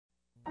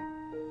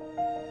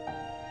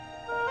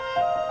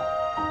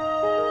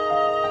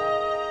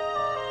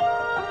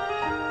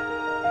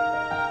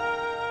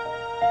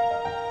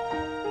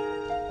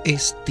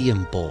Es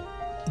tiempo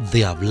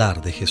de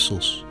hablar de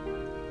Jesús.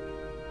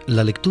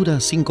 La lectura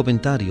sin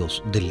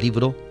comentarios del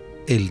libro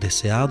El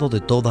deseado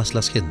de todas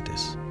las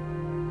gentes.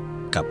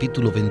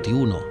 Capítulo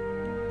 21.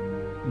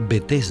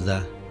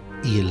 Betesda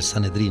y el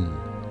Sanedrín.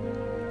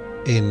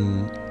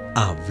 En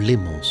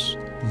Hablemos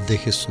de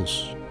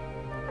Jesús.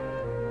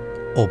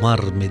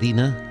 Omar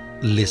Medina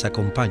les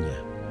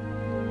acompaña.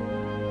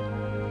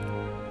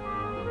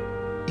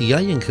 Y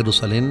hay en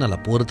Jerusalén, a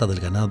la puerta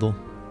del ganado,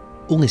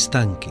 un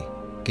estanque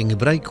que en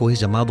hebraico es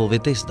llamado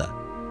Betesda,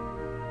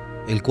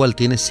 el cual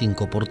tiene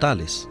 5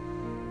 portales.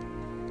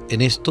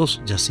 En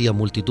estos yacía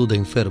multitud de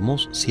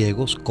enfermos,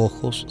 ciegos,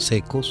 cojos,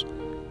 secos,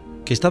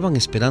 que estaban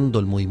esperando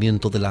el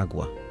movimiento del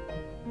agua.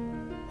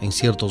 En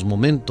ciertos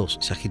momentos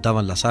se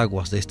agitaban las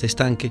aguas de este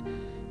estanque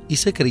y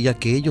se creía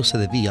que ello se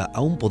debía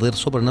a un poder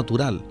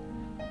sobrenatural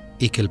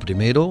y que el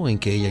primero en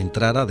que ella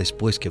entrara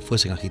después que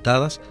fuesen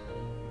agitadas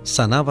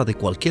sanaba de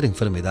cualquier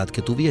enfermedad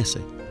que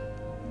tuviese.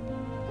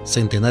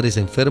 Centenares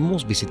de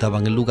enfermos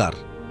visitaban el lugar,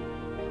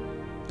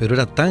 pero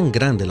era tan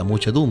grande la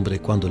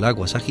muchedumbre cuando el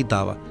agua se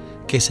agitaba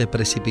que se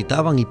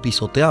precipitaban y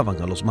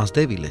pisoteaban a los más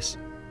débiles.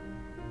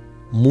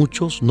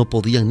 Muchos no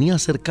podían ni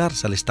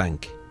acercarse al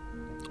estanque.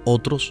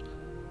 Otros,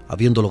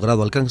 habiendo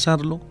logrado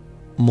alcanzarlo,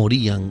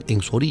 morían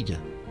en su orilla.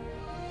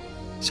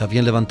 Se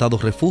habían levantado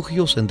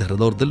refugios en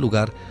derredor del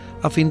lugar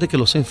a fin de que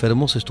los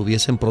enfermos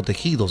estuviesen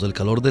protegidos del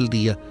calor del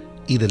día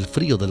y del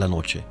frío de la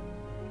noche.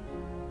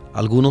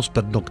 Algunos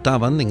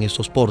pernoctaban en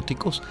esos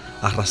pórticos,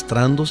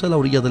 arrastrándose a la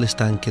orilla del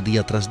estanque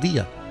día tras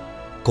día,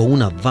 con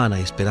una vana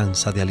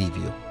esperanza de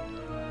alivio.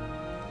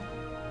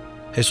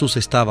 Jesús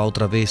estaba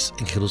otra vez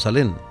en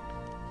Jerusalén.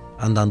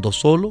 Andando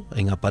solo,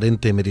 en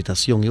aparente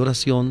meditación y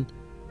oración,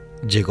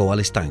 llegó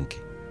al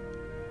estanque.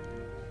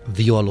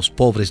 Vio a los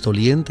pobres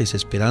dolientes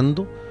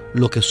esperando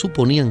lo que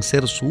suponían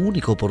ser su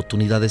única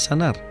oportunidad de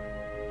sanar.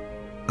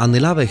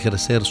 Anhelaba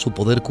ejercer su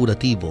poder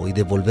curativo y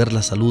devolver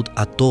la salud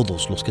a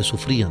todos los que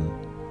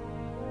sufrían.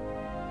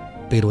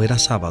 Pero era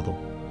sábado,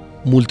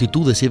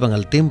 multitudes iban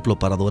al templo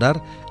para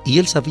adorar y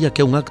él sabía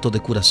que un acto de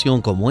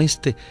curación como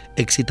este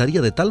excitaría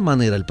de tal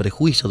manera el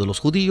prejuicio de los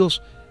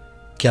judíos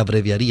que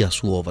abreviaría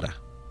su obra.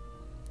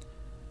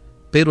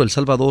 Pero el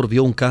Salvador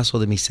vio un caso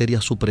de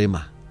miseria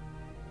suprema.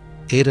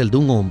 Era el de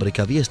un hombre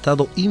que había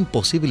estado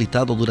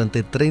imposibilitado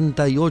durante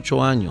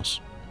 38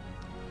 años.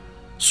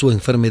 Su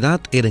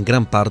enfermedad era en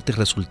gran parte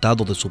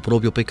resultado de su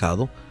propio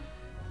pecado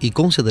y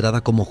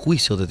considerada como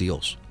juicio de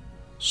Dios.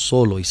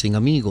 Solo y sin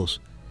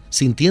amigos,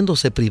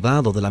 sintiéndose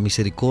privado de la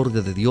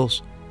misericordia de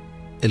Dios,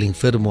 el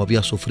enfermo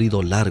había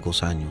sufrido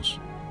largos años.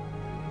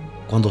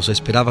 Cuando se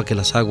esperaba que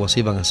las aguas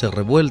iban a ser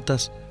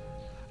revueltas,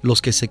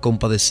 los que se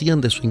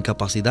compadecían de su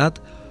incapacidad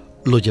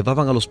lo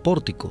llevaban a los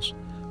pórticos,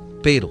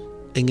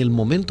 pero en el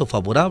momento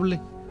favorable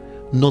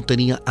no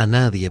tenía a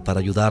nadie para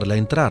ayudarle a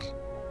entrar.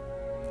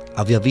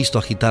 Había visto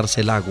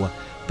agitarse el agua,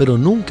 pero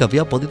nunca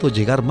había podido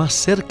llegar más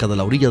cerca de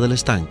la orilla del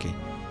estanque.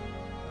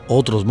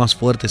 Otros más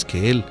fuertes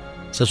que él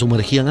se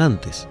sumergían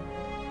antes.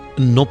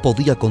 No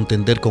podía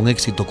contender con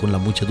éxito con la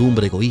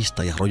muchedumbre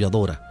egoísta y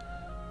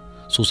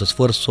arrolladora. Sus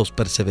esfuerzos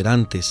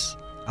perseverantes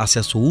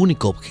hacia su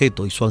único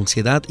objeto y su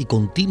ansiedad y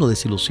continua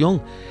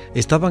desilusión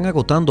estaban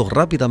agotando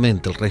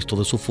rápidamente el resto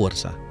de su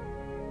fuerza.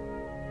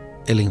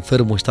 El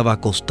enfermo estaba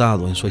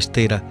acostado en su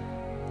estera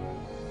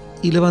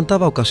y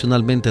levantaba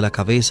ocasionalmente la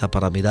cabeza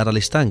para mirar al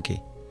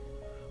estanque,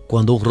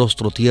 cuando un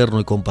rostro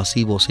tierno y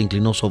compasivo se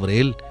inclinó sobre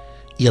él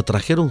y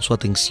atrajeron su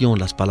atención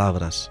las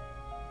palabras: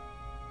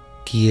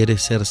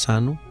 ¿Quieres ser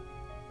sano?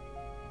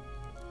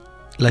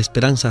 La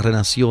esperanza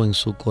renació en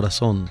su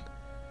corazón.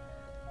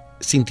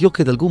 Sintió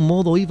que de algún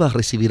modo iba a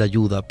recibir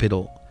ayuda,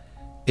 pero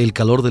el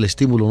calor del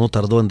estímulo no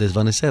tardó en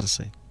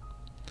desvanecerse.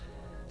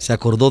 Se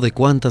acordó de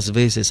cuántas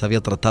veces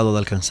había tratado de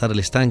alcanzar el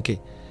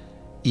estanque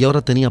y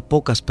ahora tenía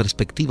pocas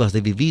perspectivas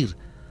de vivir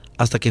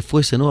hasta que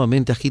fuese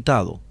nuevamente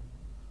agitado.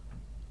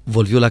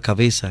 Volvió la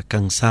cabeza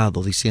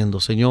cansado, diciendo: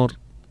 Señor,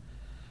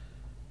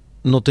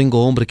 no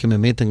tengo hombre que me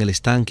meta en el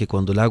estanque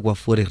cuando el agua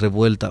fuere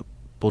revuelta,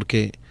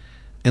 porque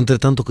entre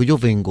tanto que yo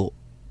vengo,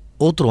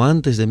 otro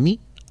antes de mí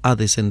ha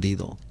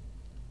descendido.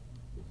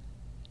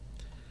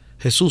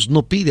 Jesús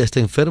no pide a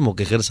este enfermo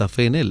que ejerza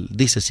fe en él.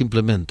 Dice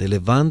simplemente: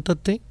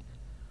 levántate,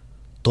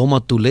 toma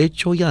tu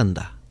lecho y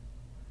anda.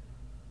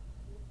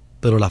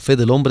 Pero la fe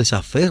del hombre se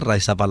aferra a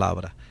esa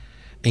palabra.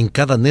 En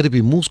cada nervio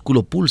y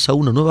músculo pulsa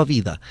una nueva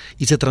vida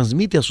y se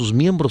transmite a sus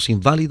miembros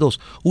inválidos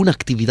una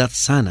actividad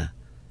sana.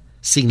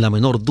 Sin la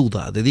menor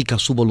duda, dedica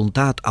su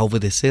voluntad a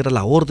obedecer a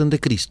la orden de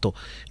Cristo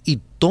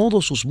y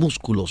todos sus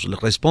músculos le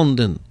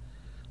responden.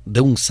 De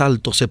un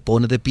salto se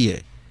pone de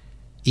pie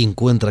y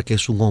encuentra que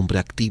es un hombre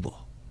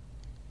activo.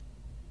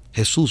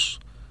 Jesús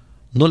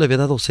no le había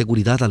dado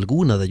seguridad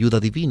alguna de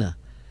ayuda divina.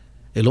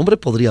 El hombre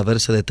podría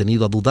haberse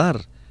detenido a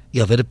dudar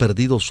y haber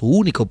perdido su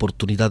única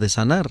oportunidad de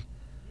sanar,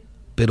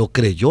 pero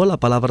creyó a la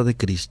palabra de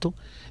Cristo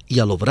y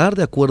al obrar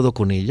de acuerdo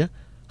con ella,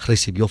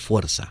 recibió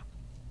fuerza.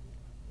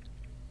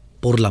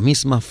 Por la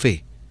misma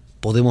fe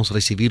podemos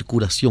recibir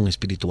curación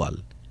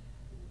espiritual.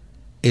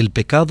 El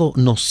pecado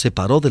nos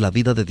separó de la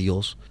vida de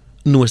Dios,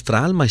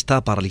 nuestra alma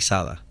está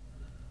paralizada,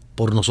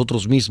 Por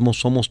nosotros mismos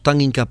somos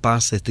tan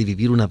incapaces de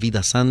vivir una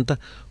vida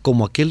santa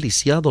como aquel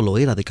lisiado lo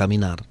era de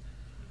caminar.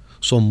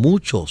 Son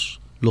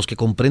muchos los que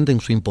comprenden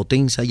su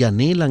impotencia y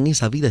anhelan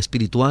esa vida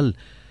espiritual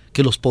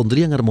que los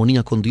pondría en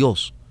armonía con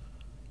Dios.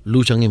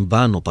 Luchan en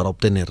vano para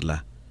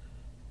obtenerla.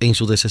 En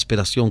su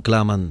desesperación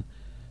claman: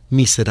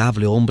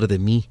 «Miserable hombre de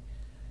mí,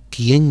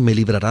 ¿quién me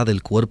librará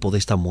del cuerpo de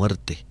esta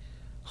muerte?».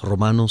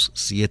 Romanos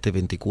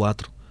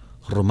 7:24.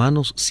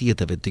 Romanos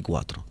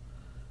 7:24.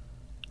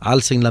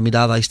 Alcen la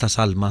mirada a estas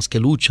almas que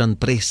luchan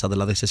presa de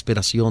la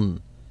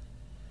desesperación.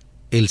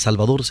 El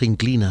Salvador se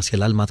inclina hacia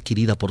el alma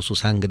adquirida por su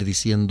sangre,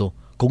 diciendo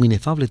con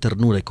inefable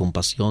ternura y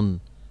compasión: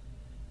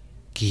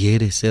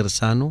 ¿quieres ser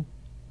sano?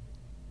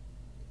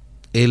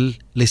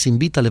 Él les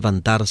invita a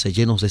levantarse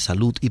llenos de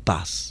salud y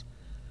paz.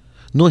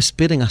 No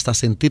esperen hasta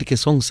sentir que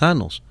son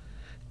sanos.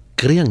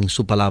 Crean en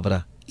su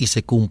palabra y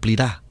se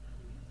cumplirá.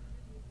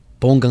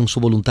 Pongan su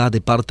voluntad de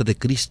parte de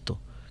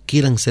Cristo,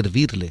 quieran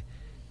servirle,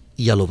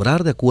 y al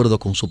obrar de acuerdo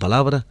con su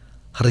palabra,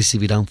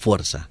 recibirán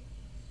fuerza.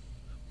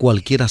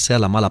 Cualquiera sea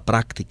la mala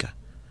práctica,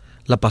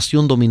 la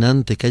pasión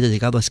dominante que haya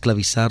llegado a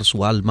esclavizar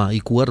su alma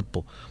y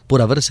cuerpo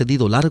por haber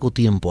cedido largo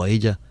tiempo a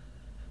ella,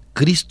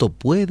 Cristo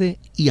puede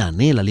y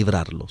anhela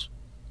librarlos.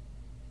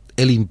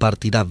 Él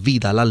impartirá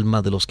vida al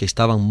alma de los que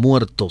estaban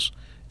muertos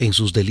en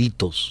sus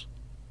delitos.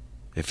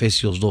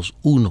 Efesios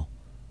 2:1.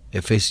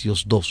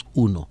 Efesios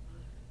 2:1.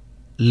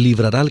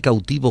 Librará al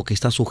cautivo que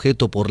está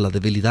sujeto por la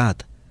debilidad,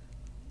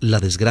 la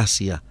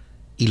desgracia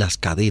y las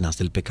cadenas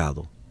del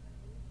pecado.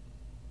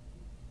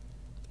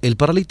 El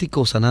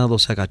paralítico sanado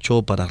se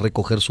agachó para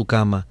recoger su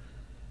cama,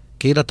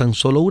 que era tan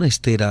solo una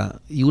estera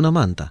y una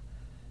manta,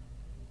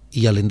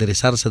 y al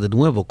enderezarse de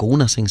nuevo con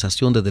una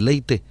sensación de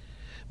deleite,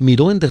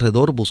 miró en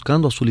derredor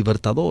buscando a su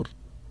libertador.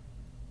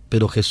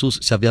 Pero Jesús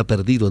se había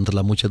perdido entre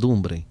la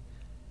muchedumbre.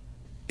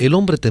 El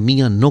hombre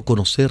temía no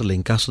conocerle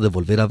en caso de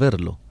volver a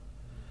verlo.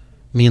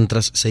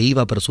 Mientras se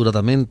iba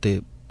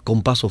apresuradamente,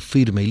 con paso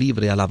firme y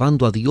libre,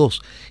 alabando a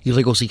Dios y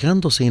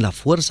regocijándose en la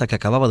fuerza que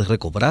acababa de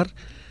recobrar,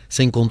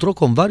 se encontró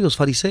con varios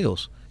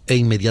fariseos e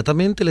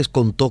inmediatamente les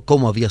contó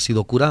cómo había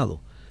sido curado.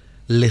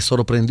 Les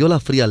sorprendió la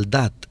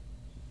frialdad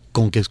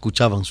con que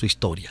escuchaban su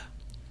historia.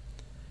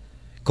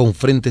 Con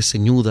frentes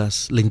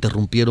ceñudas le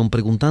interrumpieron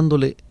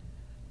preguntándole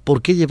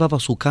por qué llevaba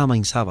su cama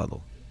en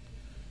sábado.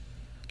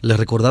 Le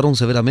recordaron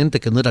severamente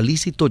que no era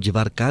lícito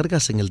llevar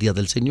cargas en el día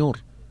del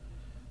Señor.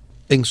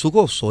 En su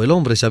gozo, el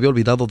hombre se había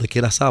olvidado de que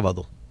era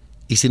sábado,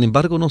 y sin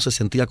embargo no se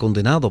sentía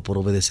condenado por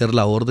obedecer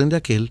la orden de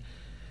aquel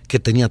que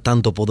tenía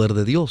tanto poder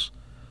de Dios.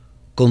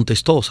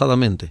 Contestó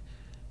osadamente: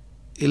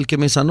 «El que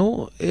me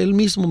sanó, él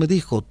mismo me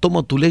dijo,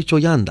 toma tu lecho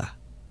y anda».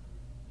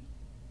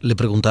 Le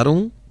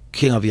preguntaron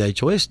quién había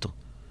hecho esto,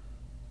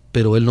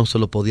 pero él no se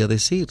lo podía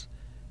decir.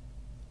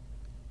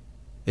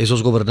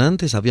 Esos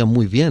gobernantes sabían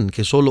muy bien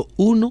que solo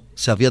uno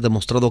se había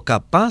demostrado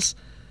capaz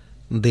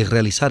de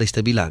realizar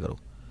este milagro,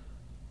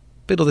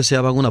 pero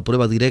deseaban una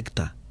prueba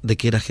directa de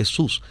que era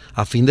Jesús,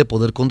 a fin de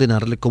poder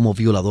condenarle como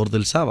violador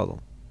del sábado.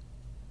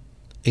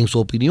 En su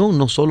opinión,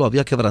 no solo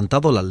había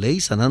quebrantado la ley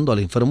sanando al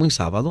enfermo en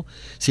sábado,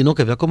 sino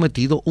que había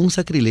cometido un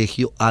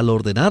sacrilegio al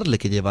ordenarle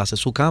que llevase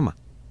su cama.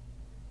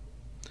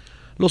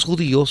 Los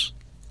judíos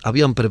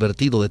habían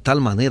pervertido de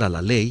tal manera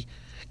la ley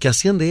que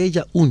hacían de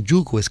ella un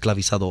yugo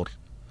esclavizador.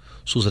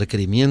 Sus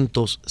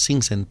requerimientos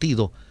sin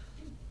sentido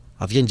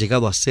habían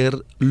llegado a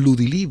ser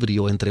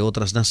ludilibrio entre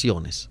otras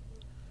naciones.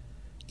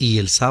 Y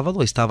el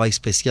sábado estaba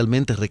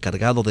especialmente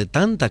recargado de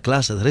tanta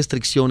clase de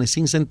restricciones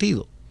sin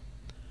sentido.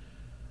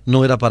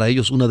 No era para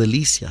ellos una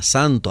delicia,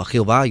 santo a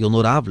Jehová y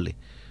honorable.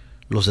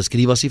 Los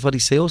escribas y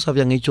fariseos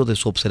habían hecho de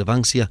su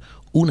observancia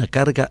una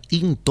carga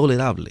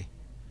intolerable.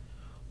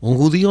 Un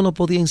judío no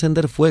podía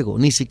encender fuego,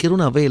 ni siquiera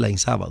una vela en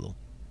sábado.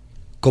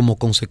 Como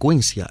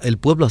consecuencia, el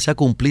pueblo hacía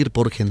cumplir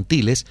por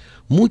gentiles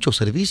muchos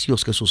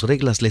servicios que sus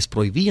reglas les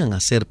prohibían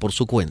hacer por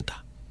su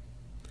cuenta.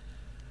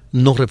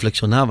 No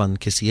reflexionaban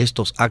que si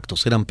estos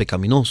actos eran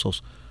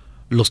pecaminosos,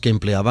 los que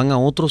empleaban a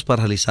otros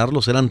para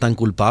realizarlos eran tan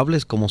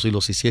culpables como si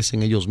los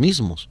hiciesen ellos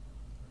mismos.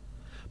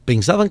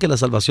 Pensaban que la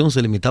salvación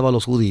se limitaba a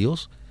los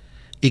judíos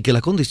y que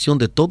la condición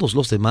de todos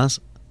los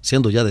demás,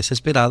 siendo ya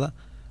desesperada,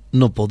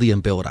 no podía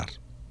empeorar.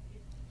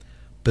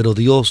 Pero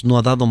Dios no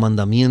ha dado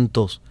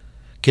mandamientos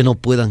que no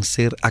puedan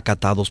ser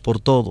acatados por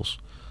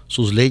todos.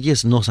 Sus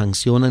leyes no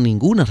sancionan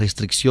ninguna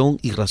restricción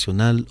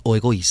irracional o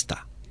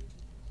egoísta.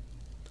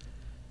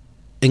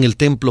 En el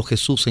templo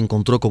Jesús se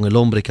encontró con el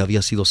hombre que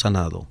había sido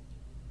sanado.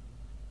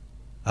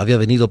 Había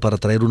venido para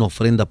traer una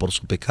ofrenda por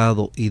su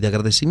pecado y de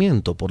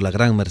agradecimiento por la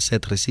gran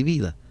merced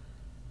recibida.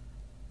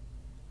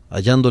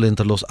 Hallándole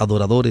entre los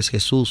adoradores,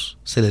 Jesús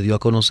se le dio a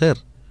conocer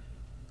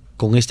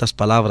con estas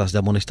palabras de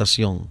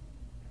amonestación: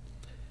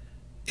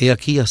 «He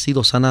aquí has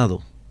sido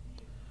sanado,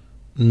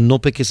 no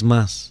peques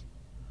más,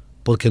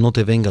 porque no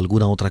te venga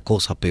alguna otra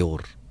cosa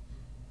peor».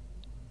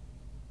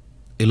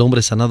 El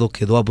hombre sanado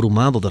quedó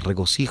abrumado de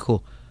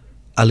regocijo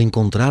al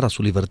encontrar a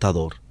su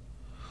libertador.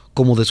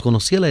 Como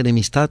desconocía la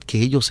enemistad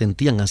que ellos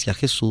sentían hacia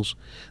Jesús,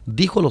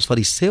 dijo a los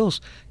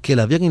fariseos que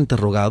le habían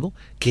interrogado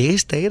que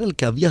éste era el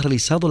que había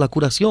realizado la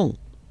curación.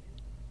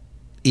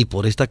 Y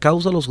por esta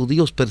causa los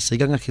judíos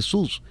perseguían a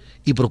Jesús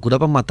y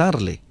procuraban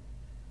matarle,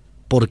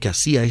 porque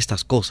hacía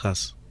estas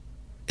cosas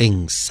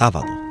en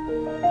sábado.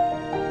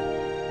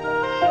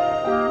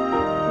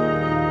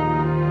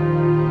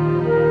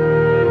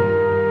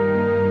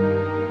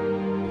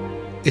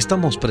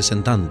 Estamos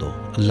presentando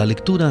la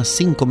lectura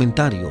sin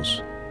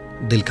comentarios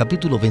del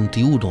capítulo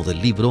 21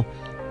 del libro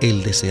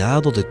El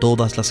deseado de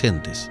todas las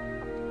gentes.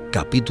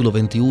 Capítulo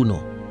 21,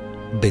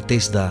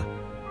 Betesda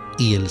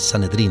y el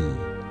Sanedrín,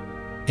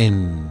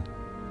 en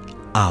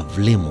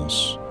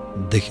Hablemos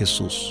de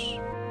Jesús.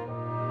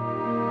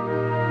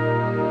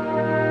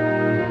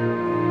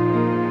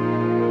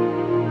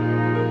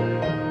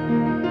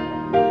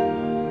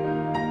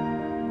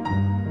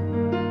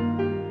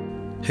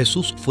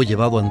 Jesús fue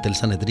llevado ante el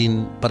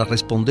Sanedrín para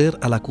responder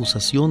a la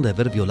acusación de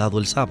haber violado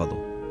el sábado.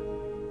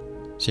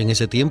 Si en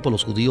ese tiempo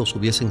los judíos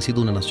hubiesen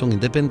sido una nación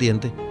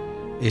independiente,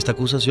 esta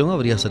acusación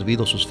habría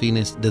servido a sus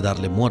fines de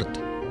darle muerte.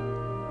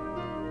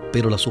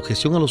 Pero la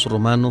sujeción a los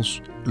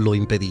romanos lo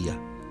impedía.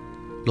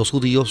 Los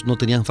judíos no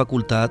tenían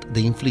facultad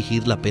de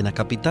infligir la pena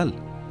capital,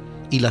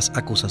 y las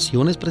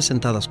acusaciones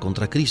presentadas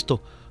contra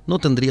Cristo no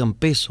tendrían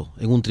peso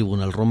en un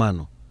tribunal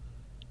romano.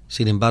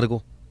 Sin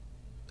embargo,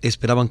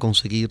 esperaban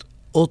conseguir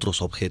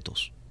otros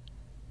objetos.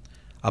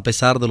 A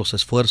pesar de los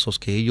esfuerzos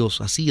que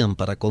ellos hacían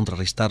para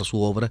contrarrestar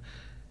su obra,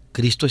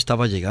 Cristo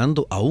estaba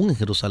llegando, aún en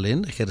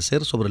Jerusalén, a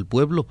ejercer sobre el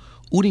pueblo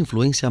una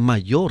influencia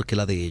mayor que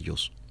la de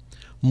ellos.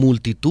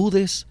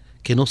 Multitudes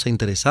que no se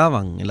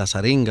interesaban en las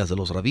arengas de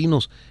los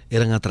rabinos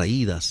eran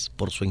atraídas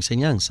por su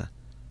enseñanza.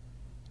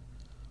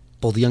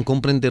 Podían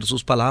comprender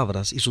sus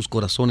palabras y sus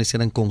corazones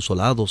eran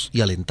consolados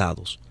y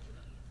alentados.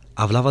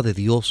 Hablaba de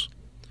Dios,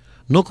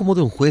 no como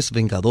de un juez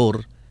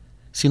vengador,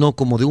 sino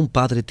como de un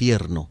Padre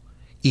tierno,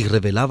 y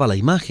revelaba la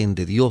imagen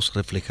de Dios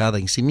reflejada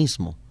en sí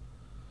mismo.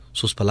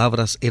 Sus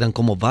palabras eran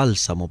como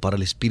bálsamo para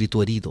el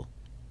espíritu herido.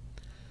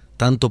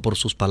 Tanto por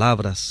sus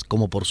palabras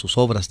como por sus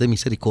obras de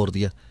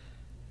misericordia,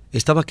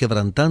 estaba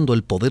quebrantando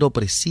el poder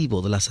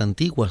opresivo de las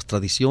antiguas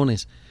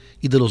tradiciones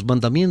y de los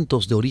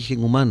mandamientos de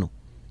origen humano,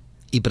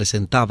 y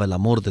presentaba el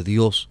amor de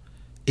Dios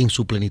en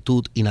su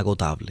plenitud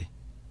inagotable.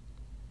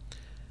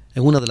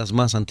 En una de las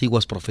más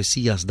antiguas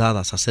profecías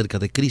dadas acerca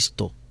de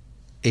Cristo,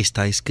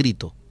 está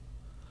escrito: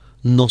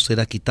 no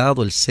será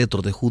quitado el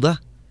cetro de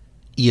Judá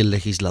y el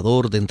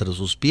legislador de entre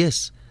sus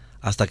pies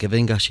hasta que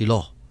venga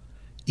Shiloh,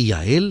 y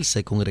a él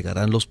se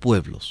congregarán los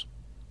pueblos.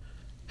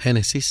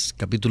 Génesis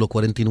capítulo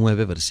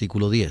 49,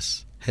 versículo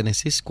 10.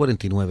 Génesis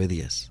 49,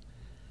 10.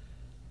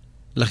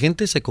 La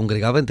gente se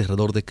congregaba en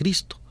derredor de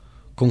Cristo,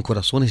 con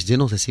corazones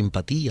llenos de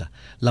simpatía.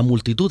 La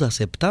multitud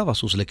aceptaba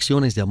sus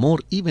lecciones de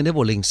amor y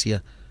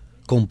benevolencia,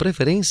 con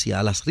preferencia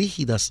a las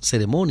rígidas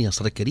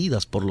ceremonias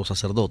requeridas por los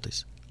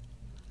sacerdotes.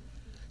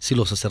 Si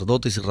los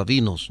sacerdotes y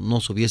rabinos no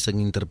se hubiesen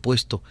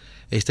interpuesto,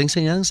 esta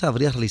enseñanza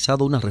habría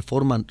realizado una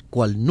reforma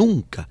cual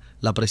nunca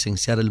la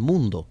presenciara el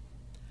mundo.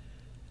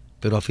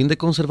 Pero a fin de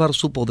conservar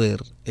su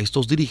poder,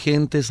 estos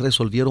dirigentes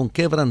resolvieron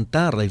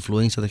quebrantar la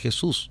influencia de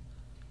Jesús.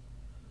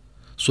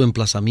 Su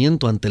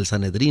emplazamiento ante el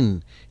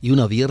Sanedrín y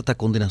una abierta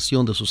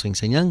condenación de sus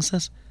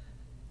enseñanzas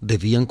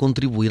debían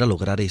contribuir a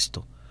lograr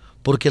esto,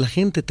 porque la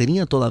gente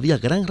tenía todavía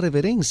gran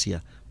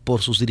reverencia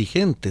por sus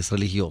dirigentes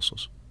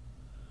religiosos.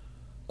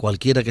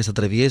 Cualquiera que se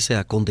atreviese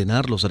a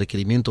condenar los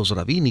requerimientos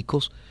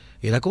rabínicos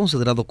era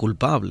considerado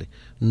culpable,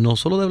 no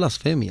solo de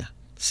blasfemia,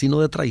 sino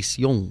de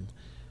traición.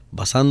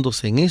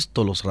 Basándose en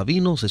esto, los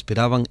rabinos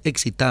esperaban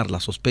excitar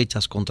las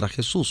sospechas contra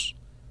Jesús.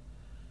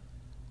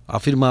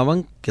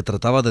 Afirmaban que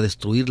trataba de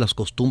destruir las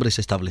costumbres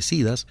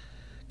establecidas,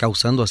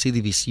 causando así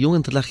división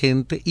entre la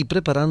gente y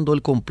preparando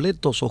el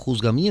completo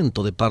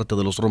sojuzgamiento de parte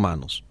de los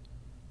romanos.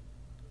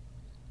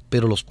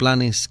 Pero los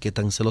planes que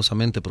tan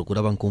celosamente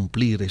procuraban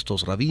cumplir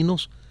estos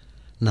rabinos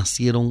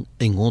nacieron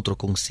en otro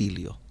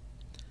concilio.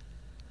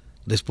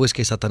 Después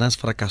que Satanás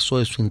fracasó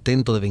en su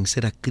intento de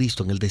vencer a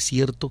Cristo en el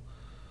desierto,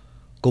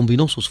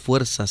 combinó sus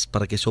fuerzas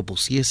para que se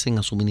opusiesen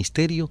a su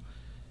ministerio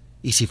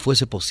y, si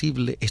fuese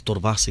posible,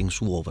 estorbasen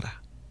su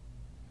obra.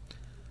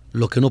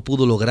 Lo que no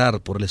pudo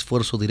lograr por el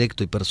esfuerzo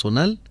directo y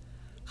personal,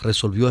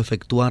 resolvió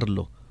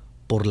efectuarlo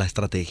por la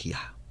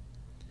estrategia.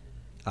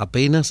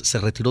 Apenas se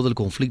retiró del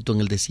conflicto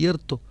en el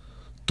desierto,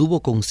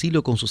 tuvo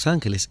concilio con sus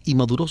ángeles y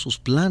maduró sus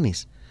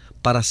planes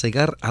para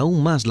cegar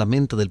aún más la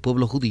mente del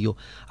pueblo judío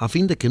a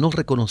fin de que no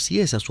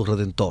reconociese a su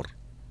Redentor.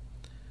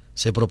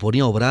 Se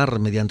proponía obrar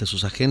mediante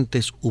sus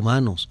agentes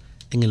humanos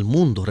en el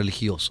mundo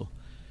religioso,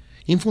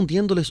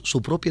 infundiéndoles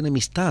su propia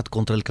enemistad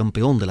contra el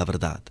campeón de la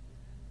verdad.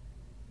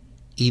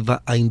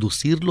 Iba a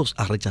inducirlos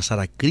a rechazar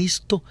a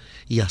Cristo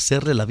y a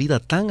hacerle la vida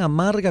tan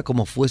amarga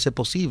como fuese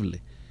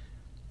posible,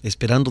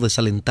 esperando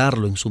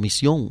desalentarlo en su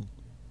misión.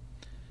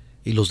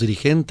 Y los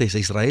dirigentes de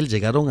Israel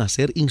llegaron a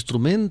ser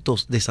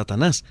instrumentos de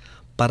Satanás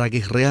para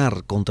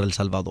guerrear contra el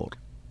Salvador.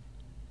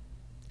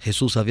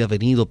 Jesús había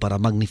venido para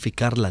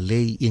magnificar la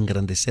ley y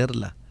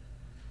engrandecerla.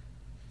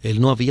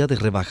 Él no había de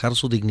rebajar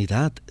su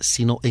dignidad,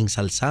 sino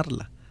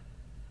ensalzarla.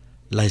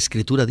 La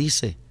Escritura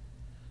dice: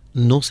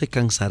 no se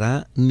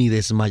cansará ni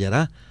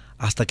desmayará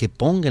hasta que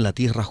ponga en la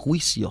tierra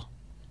juicio.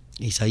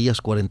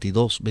 Isaías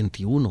 42,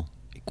 21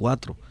 y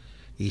 4.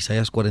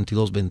 Isaías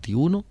 42,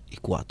 21 y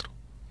 4.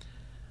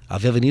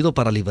 Había venido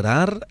para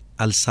librar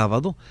al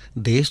sábado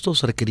de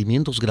estos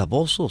requerimientos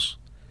gravosos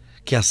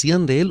que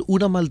hacían de él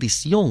una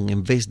maldición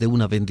en vez de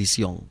una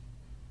bendición.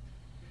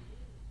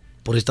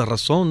 Por esta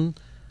razón,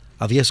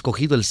 había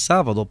escogido el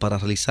sábado para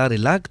realizar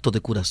el acto de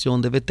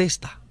curación de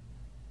Betesda.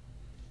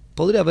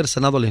 Podría haber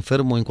sanado al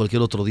enfermo en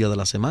cualquier otro día de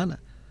la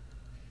semana.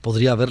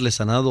 Podría haberle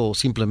sanado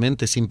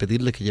simplemente sin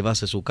pedirle que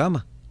llevase su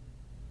cama.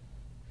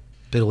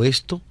 Pero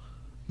esto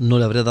no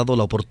le habría dado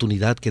la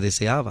oportunidad que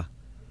deseaba.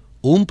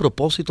 Un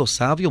propósito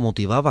sabio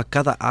motivaba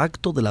cada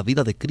acto de la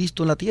vida de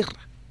Cristo en la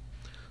tierra.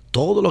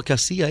 Todo lo que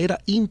hacía era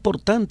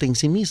importante en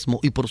sí mismo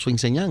y por su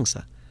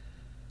enseñanza.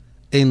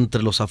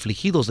 Entre los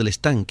afligidos del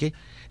estanque,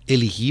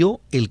 eligió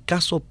el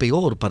caso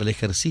peor para el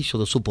ejercicio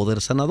de su poder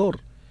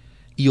sanador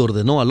y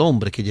ordenó al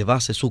hombre que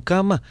llevase su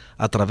cama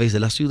a través de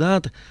la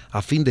ciudad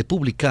a fin de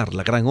publicar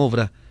la gran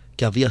obra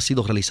que había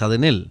sido realizada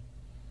en él.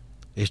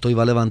 Esto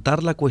iba a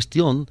levantar la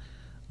cuestión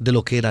de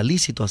lo que era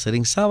lícito hacer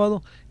en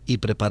sábado y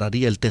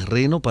prepararía el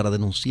terreno para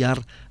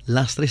denunciar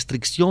las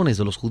restricciones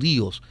de los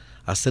judíos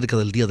acerca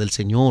del día del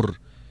Señor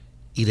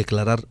y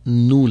declarar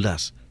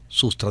nulas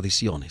sus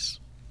tradiciones.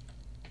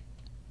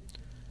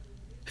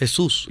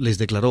 Jesús les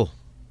declaró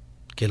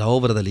que la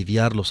obra de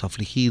aliviar los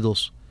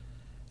afligidos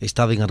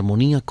estaba en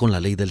armonía con la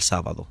ley del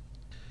sábado.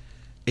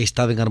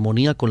 Estaba en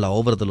armonía con la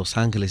obra de los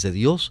ángeles de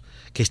Dios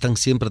que están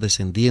siempre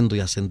descendiendo y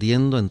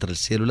ascendiendo entre el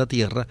cielo y la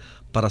tierra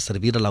para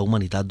servir a la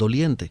humanidad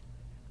doliente.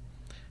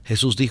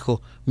 Jesús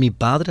dijo: mi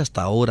Padre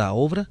hasta ahora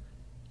obra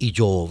y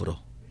yo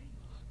obro.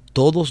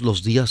 Todos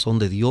los días son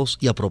de Dios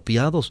y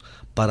apropiados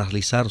para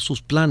realizar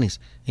sus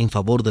planes en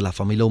favor de la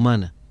familia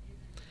humana.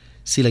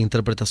 Si la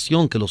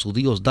interpretación que los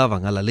judíos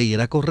daban a la ley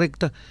era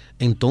correcta,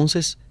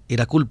 entonces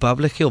era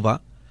culpable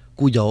Jehová,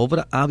 cuya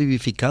obra ha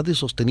vivificado y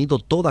sostenido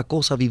toda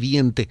cosa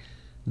viviente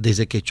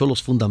desde que echó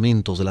los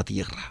fundamentos de la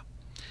tierra.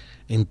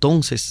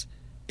 Entonces,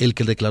 el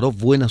que declaró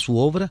buena su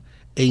obra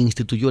e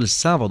instituyó el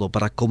sábado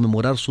para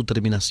conmemorar su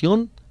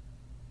terminación,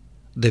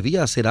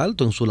 debía hacer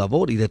alto en su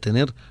labor y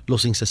detener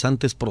los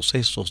incesantes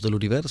procesos del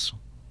universo.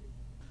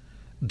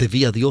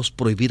 ¿Debía Dios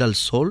prohibir al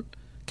sol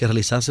que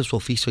realizase su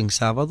oficio en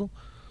sábado,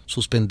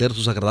 suspender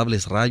sus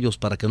agradables rayos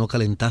para que no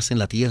calentasen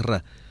la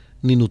tierra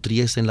ni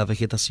nutriesen la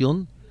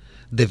vegetación?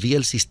 ¿Debía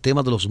el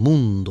sistema de los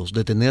mundos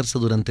detenerse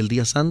durante el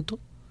día santo?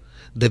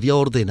 ¿Debía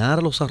ordenar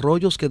a los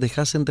arroyos que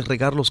dejasen de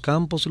regar los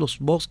campos y los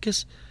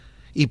bosques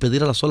y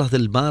pedir a las olas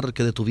del mar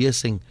que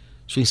detuviesen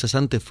su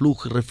incesante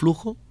flujo y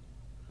reflujo?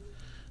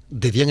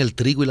 ¿Debían el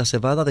trigo y la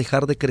cebada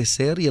dejar de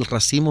crecer y el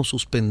racimo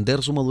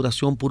suspender su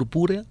maduración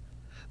purpúrea?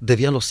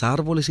 ¿Debían los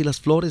árboles y las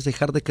flores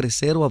dejar de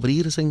crecer o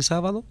abrirse en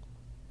sábado?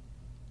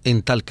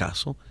 En tal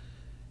caso,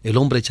 el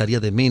hombre echaría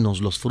de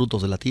menos los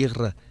frutos de la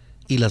tierra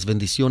y las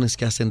bendiciones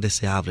que hacen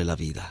deseable la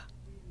vida.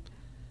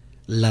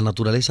 La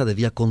naturaleza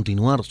debía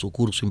continuar su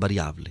curso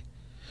invariable.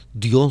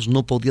 Dios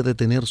no podía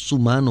detener su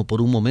mano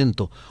por un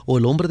momento, o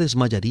el hombre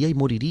desmayaría y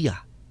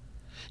moriría.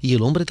 Y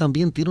el hombre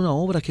también tiene una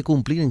obra que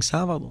cumplir en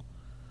sábado: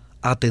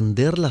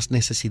 atender las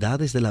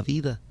necesidades de la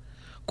vida,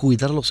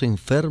 cuidar a los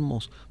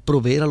enfermos,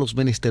 proveer a los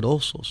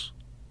menesterosos.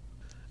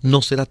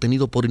 No será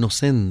tenido por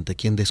inocente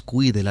quien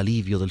descuide el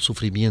alivio del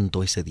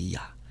sufrimiento ese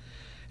día.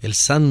 El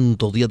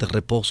santo día de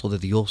reposo de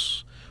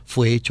Dios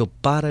fue hecho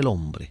para el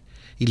hombre,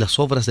 y las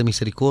obras de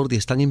misericordia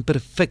están en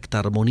perfecta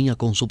armonía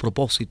con su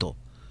propósito.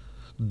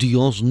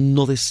 Dios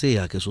no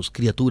desea que sus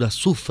criaturas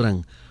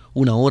sufran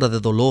una hora de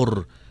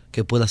dolor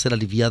que pueda ser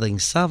aliviada en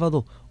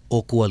sábado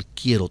o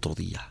cualquier otro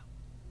día.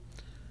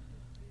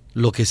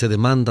 Lo que se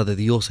demanda de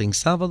Dios en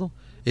sábado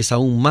es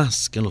aún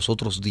más que en los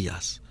otros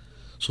días.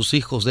 Sus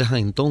hijos dejan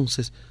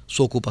entonces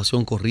su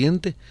ocupación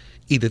corriente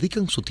y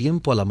dedican su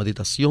tiempo a la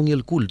meditación y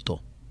el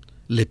culto.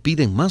 Le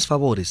piden más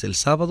favores el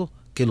sábado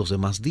que los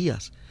demás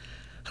días.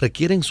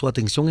 Requieren su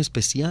atención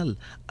especial,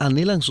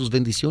 anhelan sus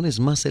bendiciones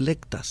más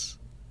selectas.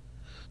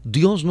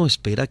 Dios no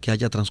espera que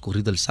haya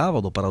transcurrido el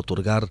sábado para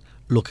otorgar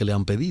lo que le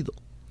han pedido.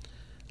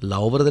 La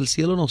obra del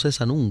cielo no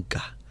cesa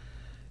nunca,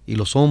 y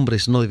los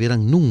hombres no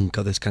debieran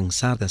nunca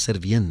descansar de hacer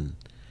bien.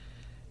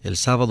 El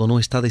sábado no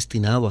está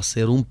destinado a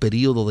ser un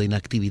período de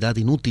inactividad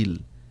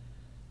inútil.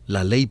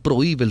 La ley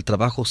prohíbe el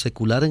trabajo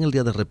secular en el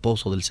día de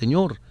reposo del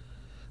Señor.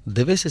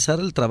 Debe cesar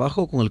el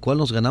trabajo con el cual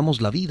nos ganamos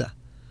la vida.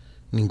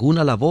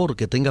 Ninguna labor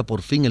que tenga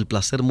por fin el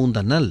placer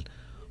mundanal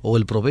o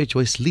el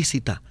provecho es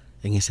lícita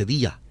en ese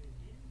día.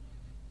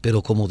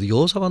 Pero como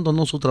Dios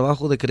abandonó su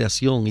trabajo de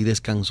creación y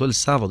descansó el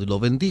sábado y lo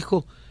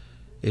bendijo,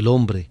 el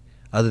hombre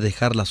ha de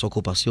dejar las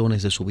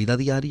ocupaciones de su vida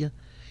diaria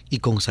y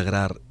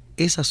consagrar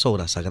esas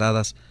horas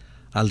sagradas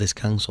al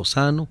descanso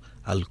sano,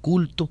 al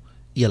culto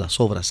y a las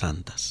obras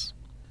santas.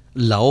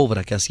 La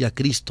obra que hacía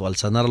Cristo al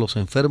sanar a los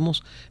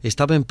enfermos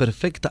estaba en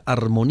perfecta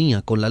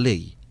armonía con la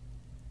ley.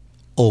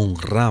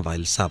 Honraba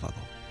el sábado.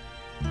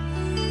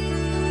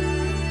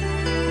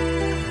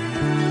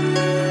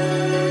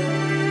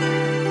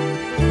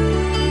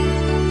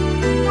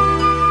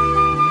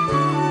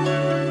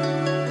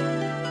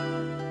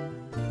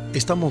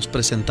 Estamos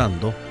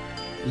presentando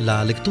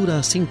La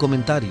lectura sin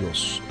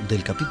comentarios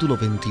del capítulo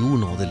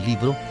 21 del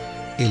libro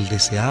El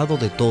deseado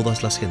de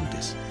todas las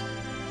gentes.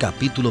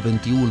 Capítulo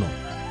 21.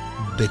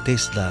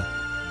 Betesda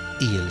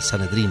y el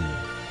Sanedrín.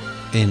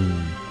 En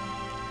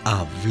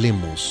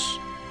Hablemos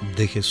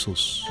de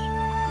Jesús.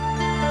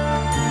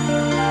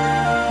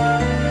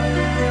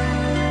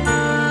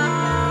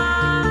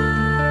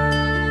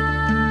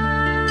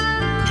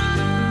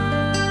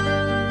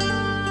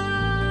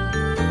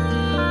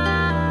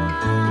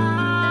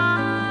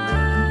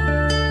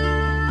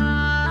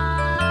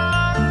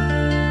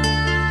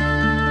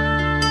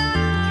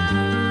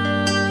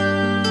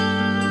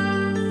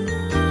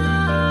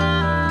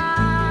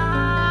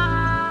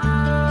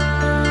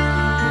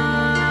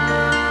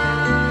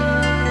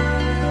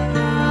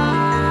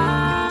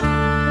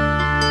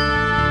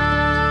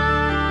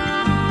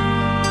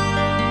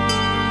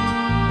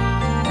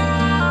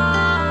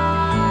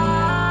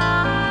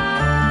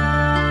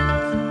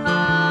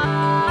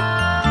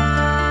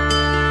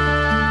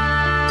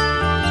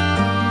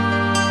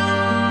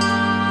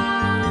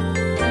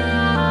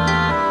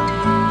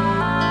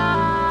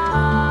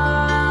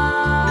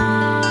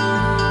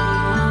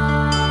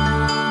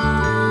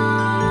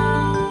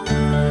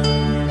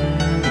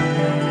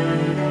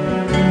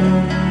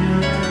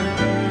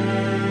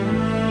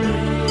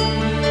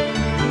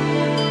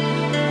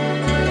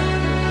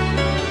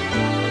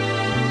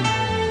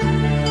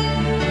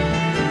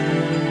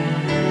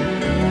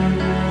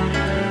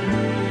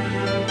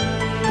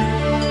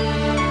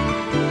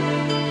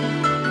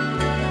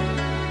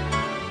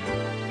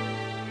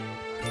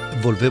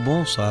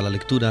 Volvemos a la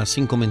lectura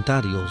sin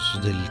comentarios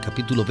del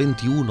capítulo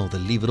 21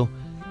 del libro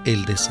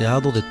El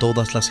deseado de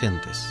todas las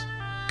gentes.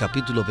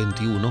 Capítulo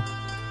 21,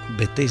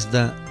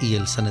 Betesda y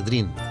el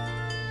Sanedrín,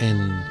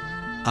 en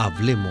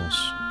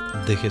Hablemos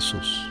de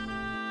Jesús.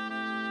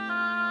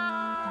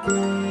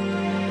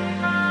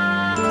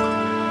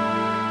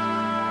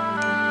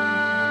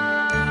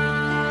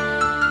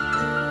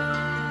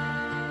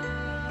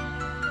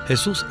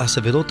 Jesús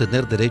aseveró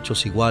tener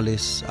derechos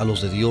iguales a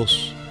los de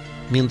Dios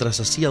mientras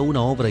hacía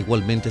una obra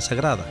igualmente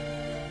sagrada,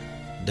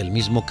 del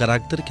mismo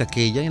carácter que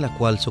aquella en la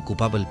cual se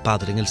ocupaba el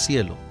Padre en el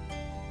cielo.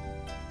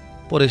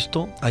 Por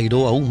esto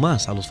airó aún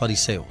más a los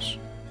fariseos.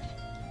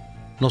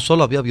 No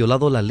solo había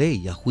violado la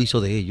ley a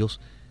juicio de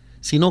ellos,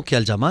 sino que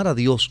al llamar a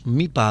Dios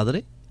mi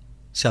Padre,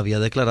 se había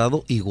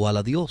declarado igual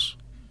a Dios.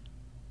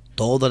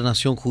 Toda la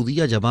nación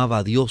judía llamaba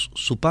a Dios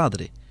su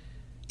Padre,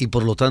 y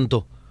por lo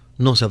tanto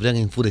no se habrían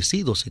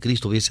enfurecido si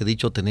Cristo hubiese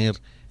dicho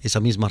tener esa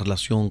misma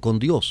relación con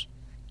Dios.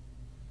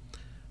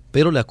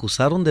 Pero le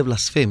acusaron de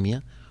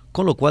blasfemia,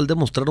 con lo cual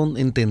demostraron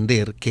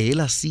entender que él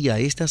hacía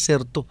este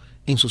aserto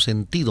en su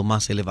sentido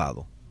más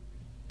elevado.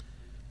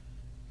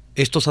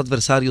 Estos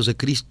adversarios de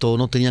Cristo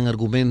no tenían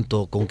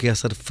argumento con qué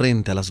hacer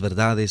frente a las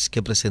verdades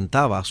que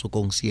presentaba a su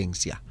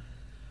conciencia.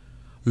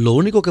 Lo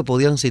único que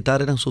podían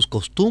citar eran sus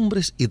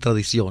costumbres y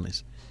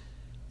tradiciones,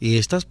 y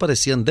éstas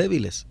parecían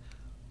débiles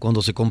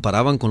cuando se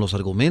comparaban con los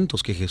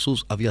argumentos que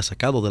Jesús había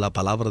sacado de la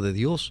palabra de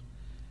Dios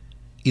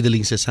y del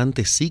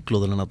incesante ciclo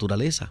de la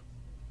naturaleza.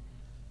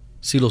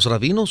 Si los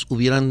rabinos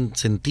hubieran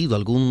sentido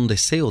algún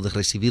deseo de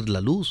recibir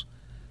la luz,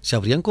 se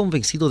habrían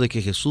convencido de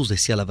que Jesús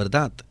decía la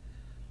verdad,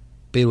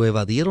 pero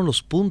evadieron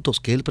los puntos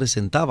que él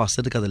presentaba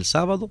acerca del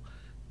sábado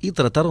y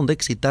trataron de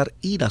excitar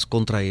iras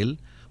contra él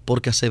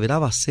porque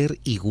aseveraba ser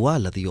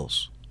igual a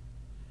Dios.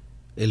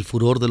 El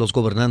furor de los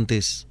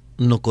gobernantes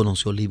no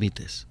conoció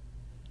límites.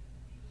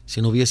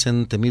 Si no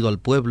hubiesen temido al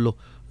pueblo,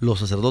 los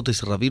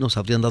sacerdotes y rabinos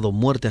habrían dado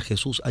muerte a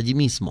Jesús allí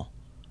mismo.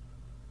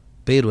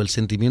 Pero el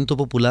sentimiento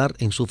popular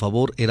en su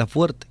favor era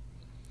fuerte.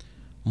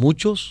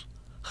 Muchos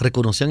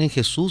reconocían en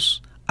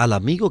Jesús al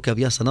amigo que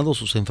había sanado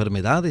sus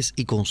enfermedades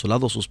y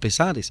consolado sus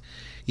pesares,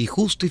 y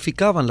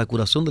justificaban la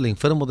curación del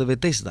enfermo de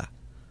Betesda.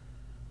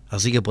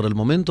 Así que por el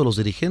momento los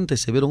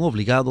dirigentes se vieron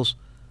obligados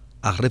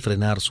a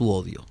refrenar su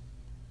odio.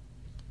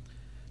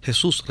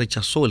 Jesús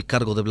rechazó el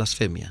cargo de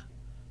blasfemia.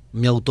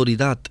 Mi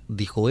autoridad,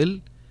 dijo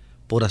él,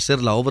 por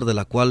hacer la obra de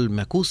la cual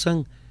me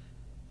acusan,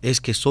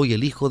 es que soy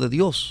el Hijo de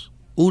Dios,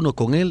 uno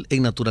con Él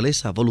en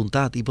naturaleza,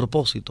 voluntad y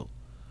propósito.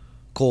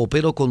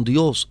 Coopero con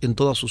Dios en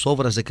todas sus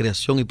obras de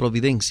creación y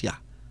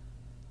providencia.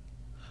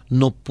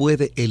 No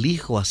puede el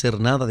Hijo hacer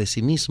nada de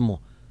sí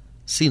mismo,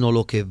 sino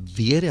lo que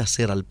viere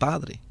hacer al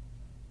Padre.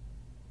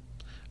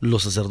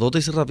 Los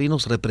sacerdotes y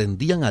rabinos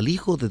reprendían al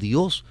Hijo de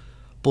Dios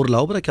por la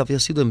obra que había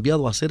sido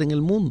enviado a hacer en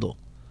el mundo.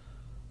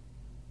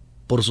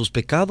 Por sus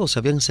pecados se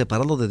habían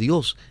separado de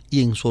Dios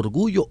y en su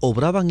orgullo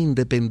obraban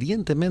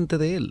independientemente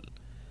de Él.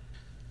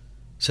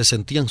 Se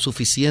sentían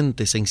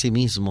suficientes en sí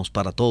mismos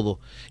para todo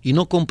y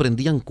no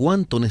comprendían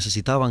cuánto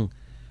necesitaban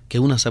que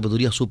una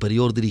sabiduría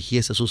superior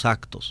dirigiese sus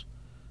actos.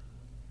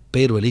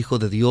 Pero el Hijo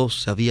de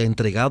Dios se había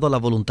entregado a la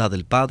voluntad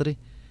del Padre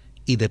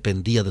y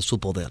dependía de su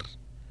poder.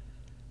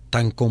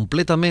 Tan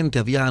completamente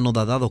había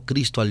anodadado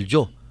Cristo al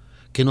yo,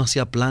 que no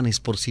hacía planes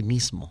por sí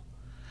mismo.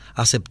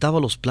 Aceptaba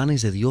los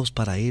planes de Dios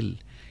para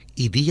él,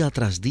 y día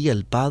tras día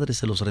el Padre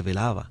se los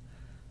revelaba.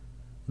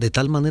 De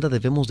tal manera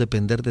debemos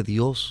depender de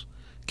Dios,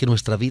 que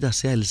nuestra vida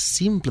sea el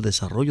simple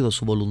desarrollo de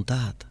su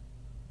voluntad.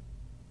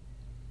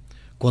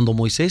 Cuando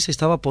Moisés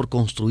estaba por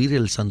construir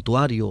el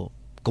santuario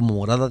como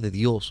morada de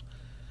Dios,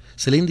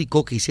 se le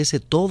indicó que hiciese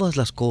todas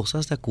las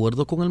cosas de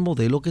acuerdo con el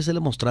modelo que se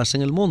le mostrase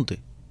en el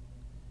monte.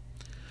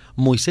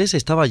 Moisés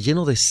estaba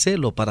lleno de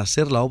celo para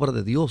hacer la obra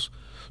de Dios.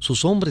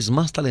 Sus hombres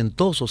más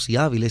talentosos y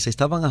hábiles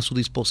estaban a su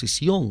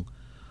disposición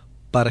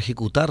para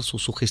ejecutar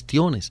sus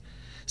sugestiones.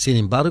 Sin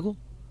embargo,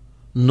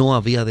 no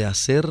había de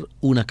hacer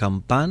una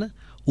campana,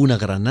 una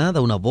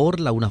granada, una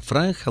borla, una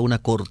franja, una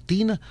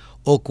cortina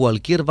o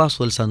cualquier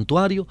vaso del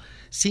santuario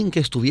sin que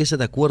estuviese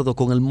de acuerdo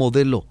con el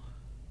modelo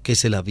que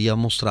se le había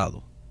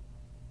mostrado.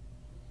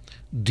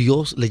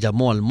 Dios le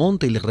llamó al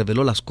monte y le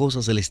reveló las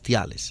cosas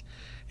celestiales.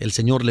 El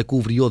Señor le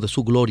cubrió de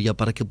su gloria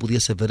para que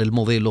pudiese ver el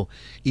modelo,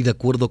 y de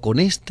acuerdo con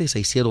éste se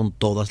hicieron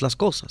todas las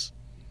cosas.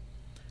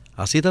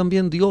 Así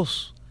también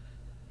Dios,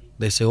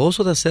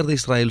 deseoso de hacer de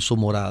Israel su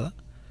morada,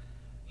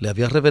 le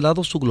había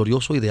revelado su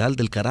glorioso ideal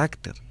del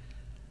carácter.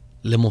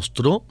 Le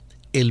mostró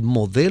el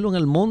modelo en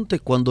el monte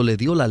cuando le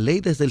dio la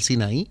ley desde el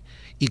Sinaí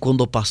y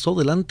cuando pasó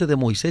delante de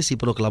Moisés y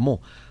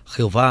proclamó: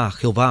 Jehová,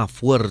 Jehová,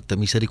 fuerte,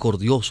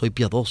 misericordioso y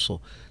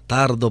piadoso,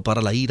 tardo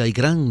para la ira y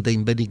grande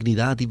en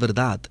benignidad y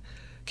verdad,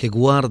 que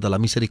guarda la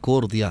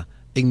misericordia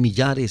en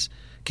millares,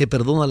 que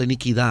perdona la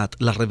iniquidad,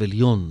 la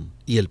rebelión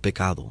y el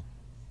pecado.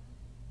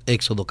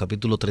 Éxodo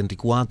capítulo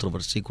 34,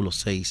 versículos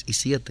 6 y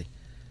 7.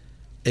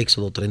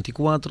 Éxodo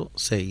 34,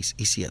 6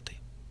 y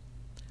 7.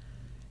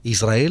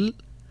 Israel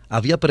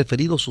había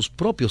preferido sus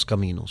propios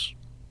caminos.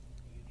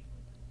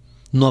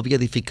 No había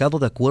edificado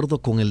de acuerdo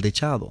con el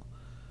dechado,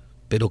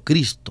 pero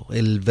Cristo,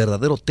 el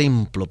verdadero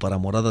templo para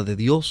morada de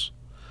Dios,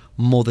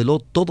 modeló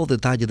todo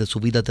detalle de su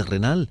vida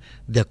terrenal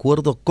de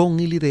acuerdo con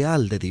el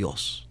ideal de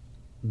Dios.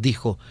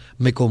 Dijo: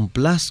 me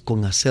complazco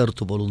en hacer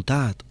tu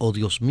voluntad, oh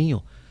Dios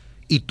mío,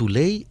 y tu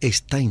ley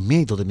está en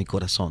medio de mi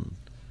corazón.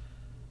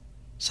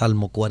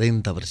 Salmo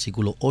 40,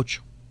 versículo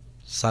 8.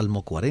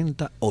 Salmo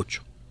 40,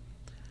 8.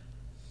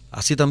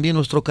 Así también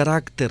nuestro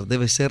carácter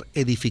debe ser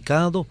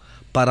edificado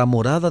para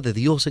morada de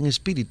Dios en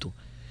espíritu,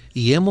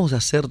 y hemos de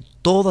hacer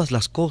todas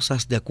las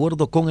cosas de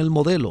acuerdo con el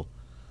modelo,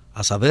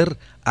 a saber,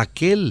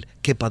 aquel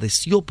que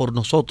padeció por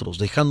nosotros,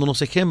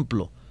 dejándonos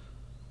ejemplo,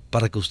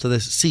 para que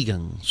ustedes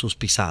sigan sus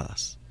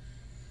pisadas.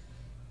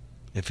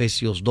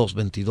 Efesios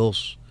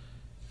 2:22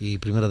 y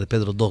 1 de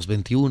Pedro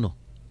 2:21.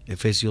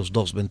 Efesios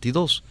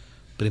 2:22,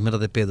 1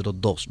 de Pedro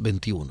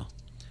 2:21.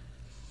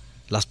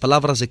 Las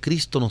palabras de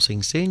Cristo nos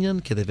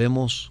enseñan que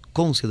debemos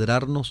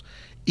considerarnos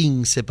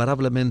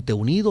inseparablemente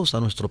unidos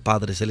a nuestro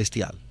Padre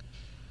Celestial.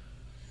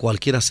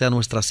 Cualquiera sea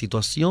nuestra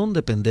situación,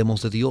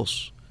 dependemos de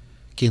Dios,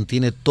 quien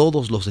tiene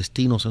todos los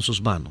destinos en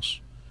sus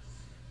manos.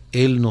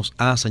 Él nos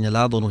ha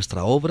señalado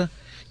nuestra obra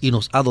y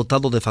nos ha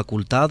dotado de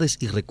facultades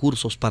y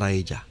recursos para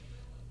ella.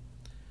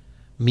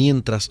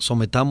 Mientras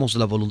sometamos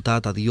la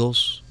voluntad a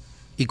Dios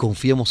y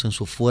confiemos en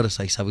su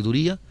fuerza y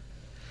sabiduría,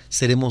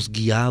 seremos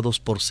guiados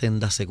por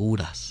sendas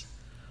seguras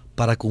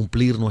para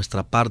cumplir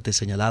nuestra parte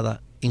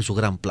señalada en su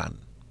gran plan.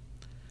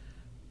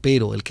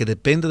 Pero el que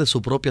depende de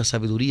su propia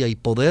sabiduría y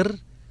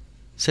poder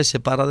se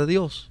separa de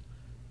Dios.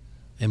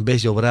 En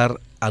vez de obrar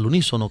al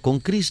unísono con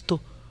Cristo,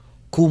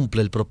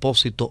 cumple el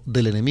propósito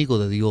del enemigo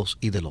de Dios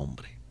y del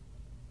hombre.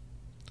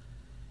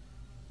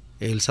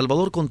 El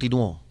Salvador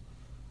continuó: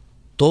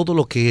 todo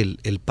lo que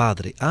Él, el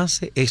Padre,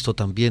 hace, esto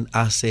también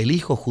hace el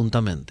Hijo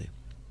juntamente.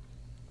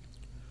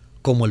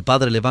 Como el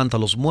Padre levanta a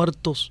los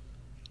muertos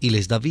y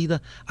les da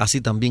vida,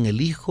 así también el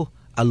Hijo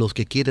a los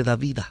que quiere da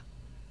vida.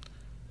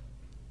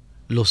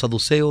 Los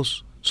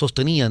saduceos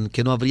sostenían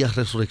que no habría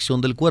resurrección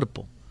del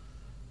cuerpo,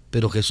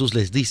 pero Jesús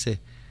les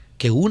dice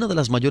que una de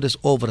las mayores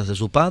obras de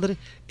su Padre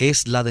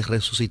es la de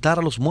resucitar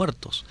a los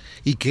muertos,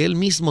 y que Él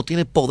mismo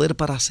tiene poder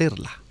para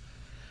hacerla.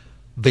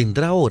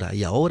 Vendrá hora,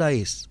 y ahora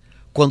es,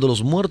 cuando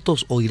los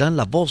muertos oirán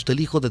la voz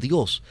del Hijo de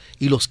Dios,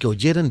 y los que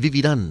oyeren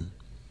vivirán.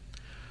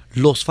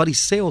 Los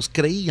fariseos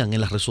creían en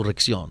la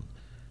resurrección.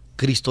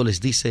 Cristo les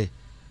dice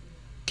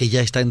que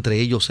ya está entre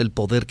ellos el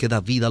poder que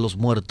da vida a los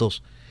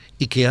muertos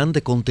y que han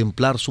de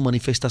contemplar su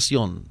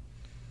manifestación.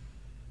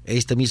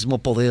 Este mismo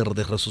poder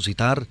de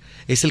resucitar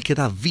es el que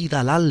da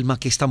vida al alma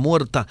que está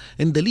muerta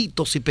en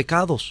delitos y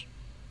pecados.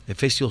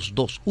 Efesios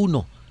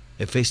 2:1.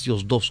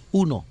 Efesios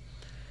 2:1.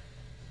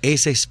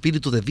 Ese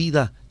espíritu de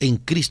vida en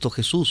Cristo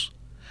Jesús,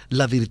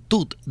 la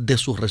virtud de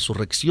su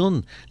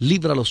resurrección,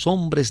 libra a los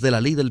hombres de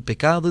la ley del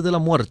pecado y de la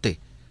muerte.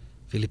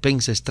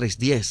 Filipenses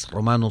 3:10,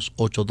 Romanos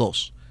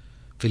 8:2.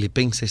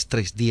 Filipenses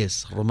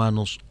 3:10,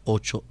 Romanos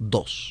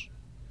 8:2.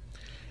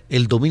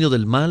 El dominio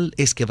del mal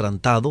es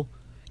quebrantado,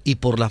 y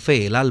por la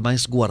fe el alma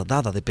es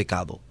guardada de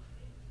pecado.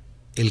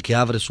 El que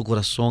abre su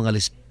corazón al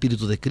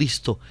Espíritu de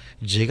Cristo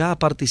llega a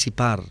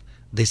participar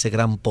de ese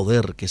gran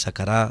poder que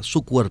sacará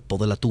su cuerpo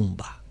de la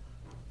tumba.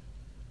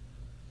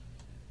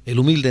 El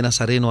humilde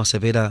nazareno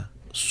asevera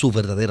su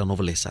verdadera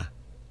nobleza.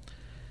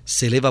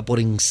 Se eleva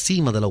por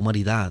encima de la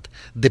humanidad,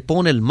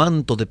 depone el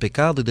manto de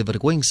pecado y de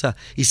vergüenza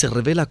y se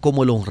revela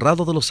como el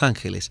honrado de los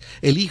ángeles,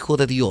 el Hijo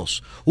de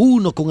Dios,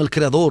 uno con el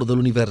Creador del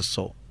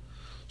universo.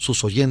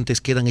 Sus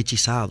oyentes quedan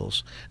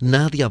hechizados.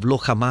 Nadie habló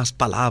jamás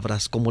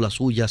palabras como las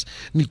suyas,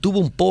 ni tuvo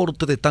un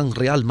porte de tan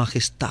real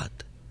majestad.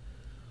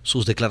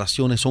 Sus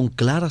declaraciones son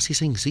claras y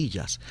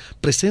sencillas,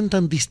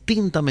 presentan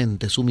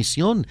distintamente su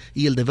misión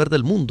y el deber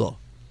del mundo.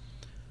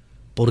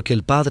 Porque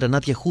el Padre a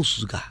nadie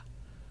juzga,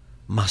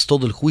 mas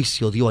todo el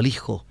juicio dio al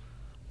Hijo,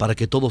 para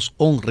que todos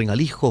honren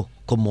al Hijo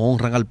como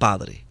honran al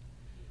Padre.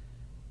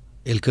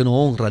 El que no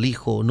honra al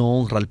Hijo no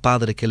honra al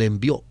Padre que le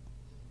envió.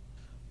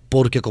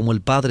 Porque como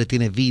el Padre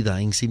tiene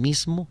vida en sí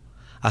mismo,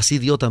 así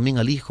dio también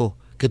al Hijo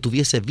que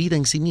tuviese vida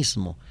en sí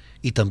mismo,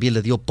 y también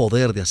le dio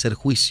poder de hacer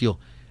juicio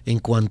en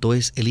cuanto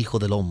es el Hijo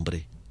del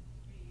Hombre.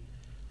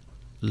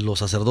 Los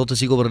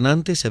sacerdotes y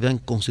gobernantes se habían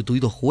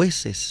constituido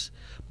jueces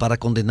para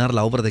condenar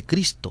la obra de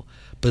Cristo,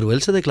 pero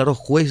Él se declaró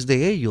juez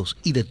de ellos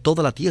y de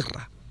toda la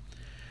tierra.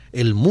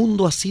 El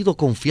mundo ha sido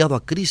confiado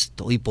a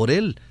Cristo y por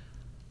Él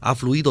ha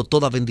fluido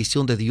toda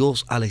bendición de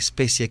Dios a la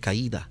especie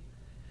caída.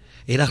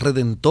 Era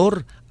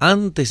redentor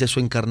antes de su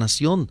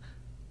encarnación,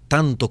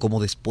 tanto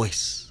como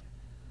después.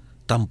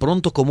 Tan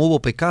pronto como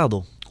hubo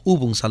pecado,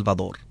 hubo un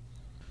Salvador.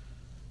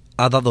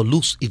 Ha dado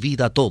luz y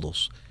vida a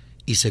todos,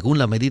 y según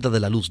la medida de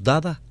la luz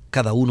dada,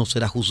 cada uno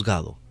será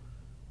juzgado.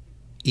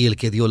 Y el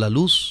que dio la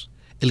luz,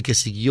 el que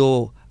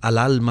siguió al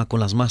alma con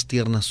las más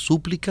tiernas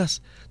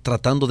súplicas,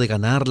 tratando de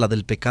ganarla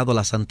del pecado a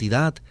la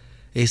santidad,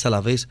 es a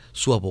la vez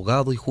su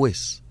abogado y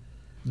juez.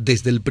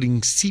 Desde el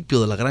principio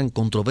de la gran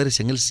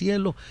controversia en el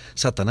cielo,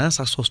 Satanás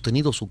ha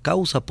sostenido su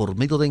causa por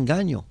medio de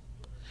engaño.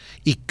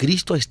 Y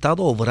Cristo ha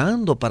estado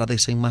obrando para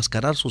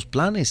desenmascarar sus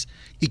planes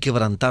y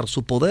quebrantar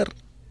su poder.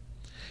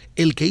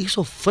 El que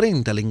hizo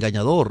frente al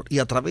engañador y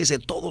a través de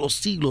todos los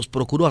siglos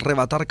procuró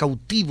arrebatar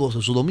cautivos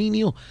de su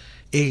dominio,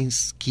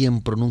 es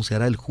quien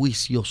pronunciará el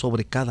juicio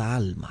sobre cada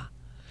alma.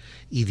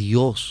 Y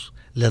Dios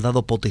le ha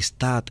dado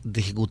potestad de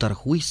ejecutar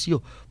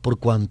juicio por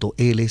cuanto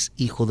Él es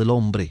Hijo del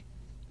Hombre.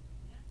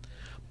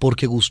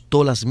 Porque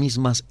gustó las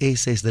mismas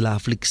heces de la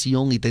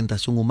aflicción y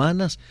tentación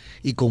humanas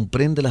y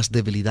comprende las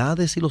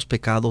debilidades y los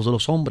pecados de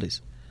los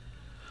hombres.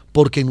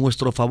 Porque en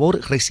nuestro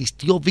favor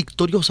resistió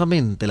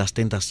victoriosamente las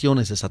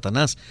tentaciones de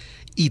Satanás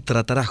y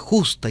tratará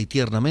justa y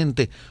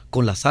tiernamente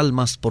con las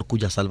almas por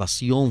cuya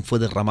salvación fue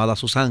derramada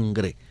su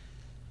sangre.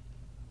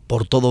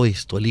 Por todo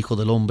esto el Hijo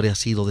del Hombre ha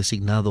sido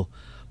designado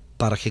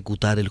para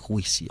ejecutar el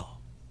juicio.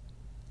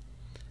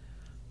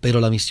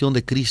 Pero la misión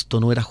de Cristo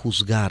no era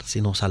juzgar,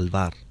 sino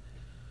salvar.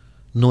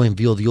 No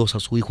envió Dios a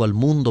su Hijo al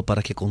mundo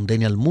para que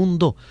condene al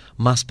mundo,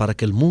 mas para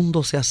que el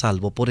mundo sea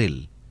salvo por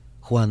él.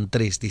 Juan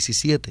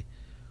 3:17.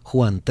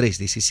 Juan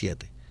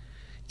 3:17.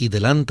 Y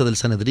delante del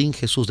Sanedrín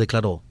Jesús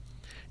declaró: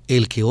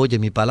 El que oye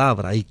mi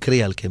palabra y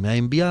crea al que me ha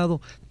enviado,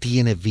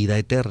 tiene vida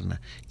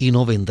eterna, y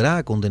no vendrá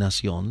a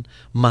condenación,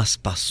 mas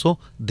pasó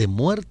de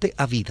muerte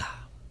a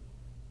vida.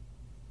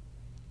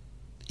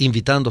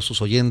 Invitando a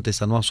sus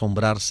oyentes a no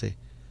asombrarse,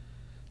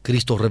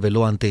 Cristo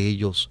reveló ante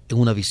ellos, en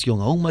una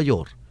visión aún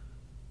mayor,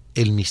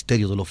 el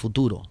misterio de lo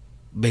futuro.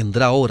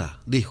 Vendrá hora,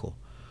 dijo,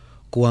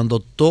 cuando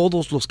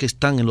todos los que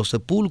están en los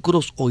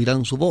sepulcros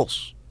oirán su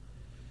voz,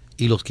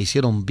 y los que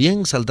hicieron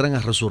bien saldrán a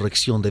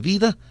resurrección de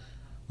vida,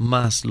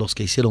 mas los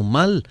que hicieron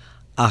mal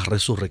a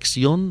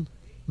resurrección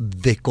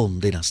de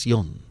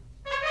condenación.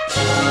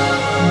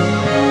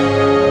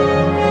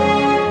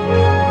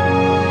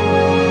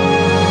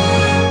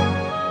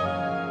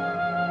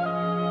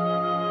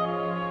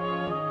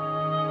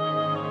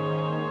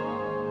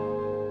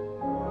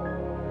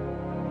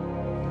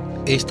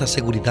 Esta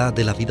seguridad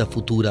de la vida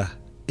futura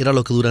era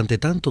lo que durante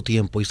tanto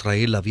tiempo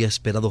Israel había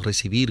esperado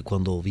recibir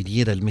cuando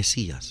viniera el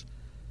Mesías.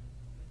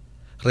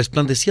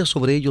 Resplandecía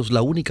sobre ellos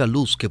la única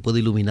luz que puede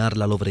iluminar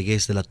la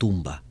lobreguez de la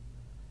tumba.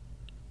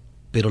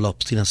 Pero la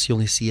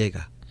obstinación es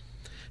ciega.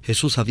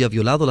 Jesús había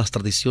violado las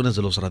tradiciones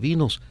de los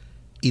rabinos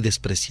y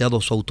despreciado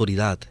su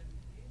autoridad,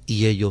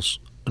 y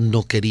ellos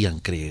no querían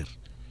creer.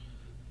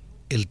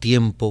 El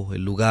tiempo,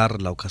 el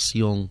lugar, la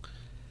ocasión,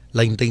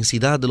 la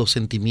intensidad de los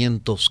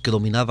sentimientos que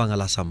dominaban a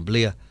la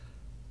asamblea,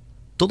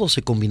 todo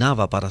se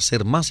combinaba para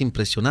hacer más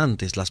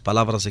impresionantes las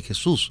palabras de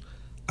Jesús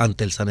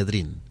ante el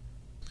Sanedrín.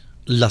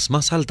 Las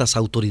más altas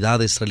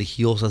autoridades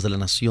religiosas de la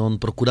nación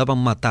procuraban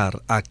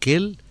matar a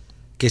aquel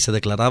que se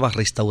declaraba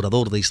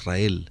restaurador de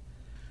Israel.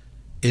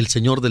 El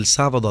Señor del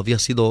sábado había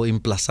sido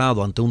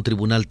emplazado ante un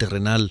tribunal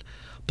terrenal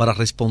para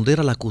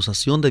responder a la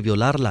acusación de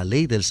violar la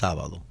ley del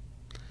sábado.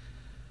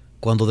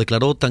 Cuando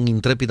declaró tan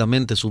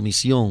intrépidamente su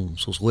misión,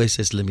 sus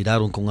jueces le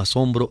miraron con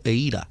asombro e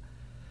ira,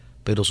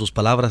 pero sus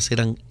palabras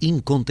eran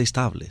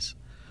incontestables.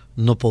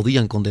 No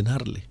podían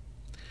condenarle.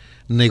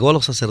 Negó a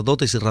los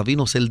sacerdotes y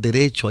rabinos el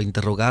derecho a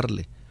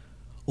interrogarle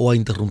o a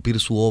interrumpir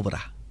su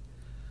obra.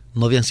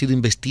 No habían sido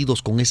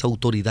investidos con esa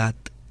autoridad.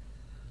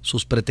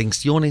 Sus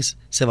pretensiones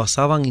se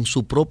basaban en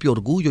su propio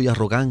orgullo y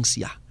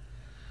arrogancia.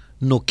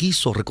 No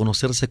quiso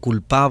reconocerse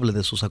culpable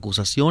de sus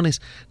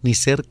acusaciones ni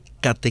ser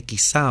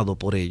catequizado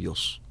por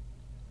ellos.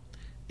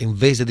 En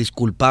vez de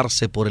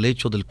disculparse por el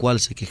hecho del cual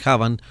se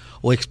quejaban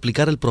o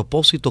explicar el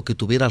propósito que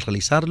tuviera al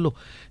realizarlo,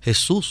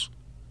 Jesús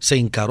se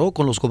encaró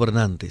con los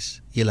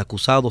gobernantes y el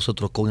acusado se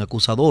trocó en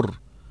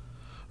acusador.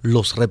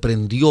 los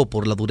reprendió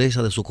por la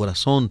dureza de su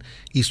corazón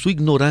y su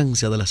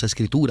ignorancia de las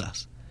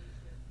Escrituras.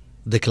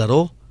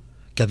 Declaró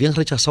que habían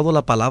rechazado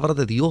la palabra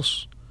de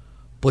Dios,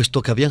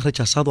 puesto que habían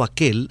rechazado a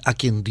aquel a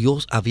quien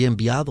Dios había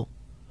enviado.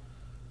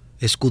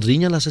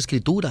 Escudriñan las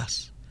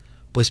Escrituras,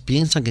 pues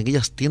piensan que en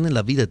ellas tienen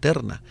la vida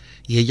eterna,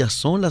 y ellas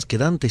son las que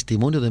dan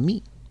testimonio de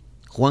mí.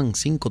 Juan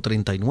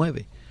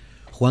 5:39.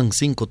 Juan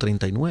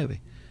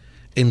 5:39.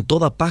 En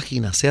toda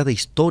página, sea de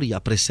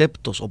historia,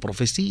 preceptos o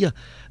profecía,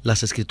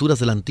 las Escrituras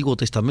del Antiguo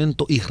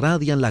Testamento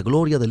irradian la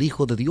gloria del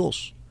Hijo de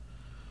Dios.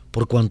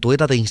 Por cuanto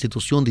era de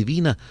institución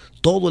divina,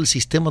 todo el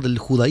sistema del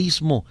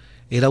judaísmo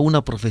era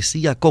una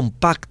profecía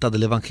compacta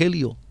del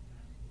Evangelio.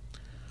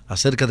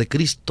 Acerca de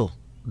Cristo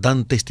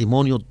dan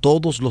testimonio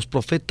todos los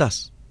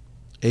profetas.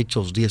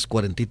 Hechos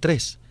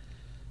 10:43.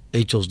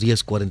 Hechos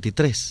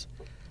 10:43.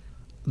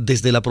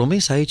 Desde la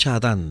promesa hecha a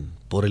Adán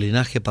por el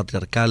linaje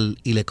patriarcal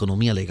y la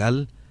economía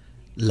legal,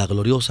 la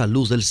gloriosa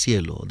luz del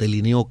cielo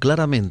delineó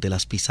claramente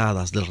las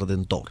pisadas del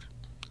Redentor.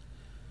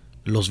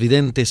 Los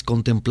videntes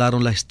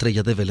contemplaron la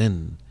estrella de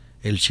Belén,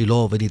 el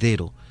Shiloh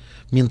venidero,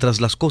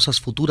 mientras las cosas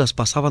futuras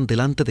pasaban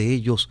delante de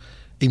ellos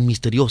en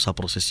misteriosa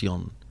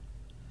procesión.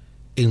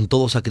 En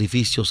todo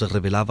sacrificio se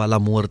revelaba la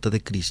muerte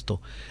de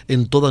Cristo,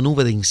 en toda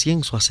nube de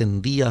incienso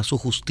ascendía su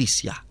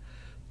justicia,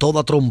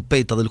 toda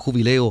trompeta del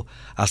jubileo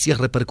hacía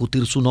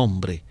repercutir su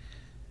nombre,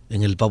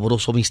 en el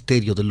pavoroso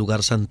misterio del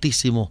lugar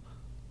santísimo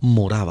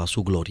moraba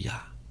su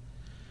gloria.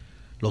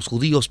 Los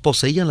judíos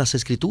poseían las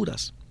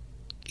Escrituras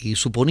y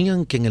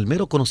suponían que en el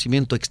mero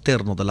conocimiento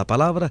externo de la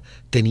palabra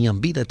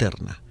tenían vida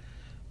eterna.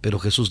 Pero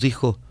Jesús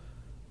dijo: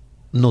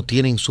 no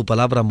tienen su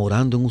palabra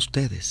morando en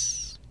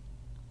ustedes.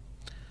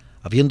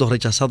 Habiendo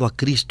rechazado a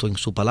Cristo en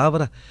su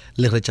palabra,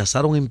 le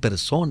rechazaron en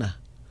persona.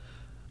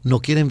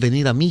 No quieren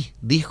venir a mí,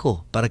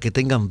 dijo, para que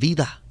tengan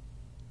vida.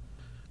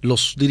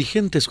 Los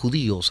dirigentes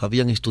judíos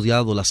habían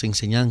estudiado las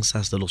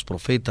enseñanzas de los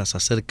profetas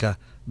acerca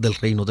del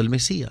reino del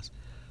Mesías,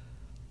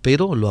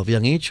 pero lo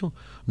habían hecho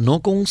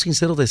no con un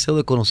sincero deseo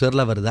de conocer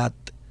la verdad,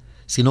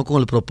 sino con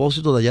el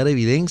propósito de hallar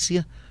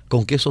evidencia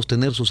con que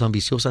sostener sus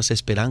ambiciosas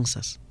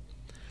esperanzas.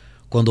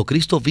 Cuando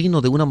Cristo vino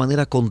de una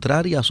manera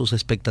contraria a sus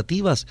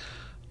expectativas,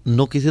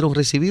 no quisieron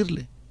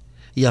recibirle,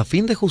 y a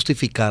fin de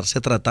justificarse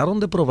trataron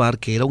de probar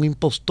que era un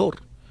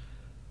impostor.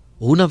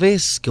 Una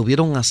vez que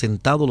hubieron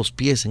asentado los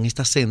pies en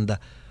esta senda,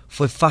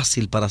 fue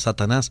fácil para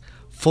Satanás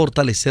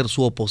fortalecer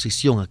su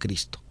oposición a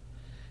Cristo.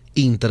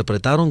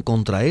 Interpretaron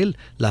contra él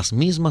las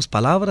mismas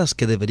palabras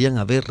que deberían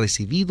haber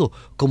recibido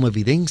como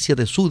evidencia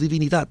de su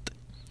divinidad.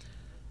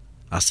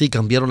 Así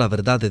cambiaron la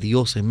verdad de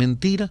Dios en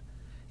mentira,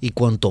 y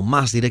cuanto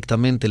más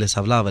directamente les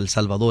hablaba el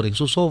Salvador en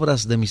sus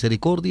obras de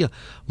misericordia,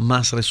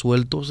 más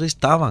resueltos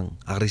estaban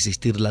a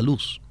resistir la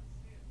luz.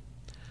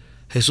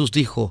 Jesús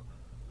dijo: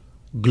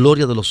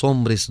 gloria de los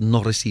hombres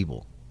no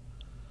recibo.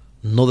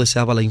 No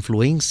deseaba la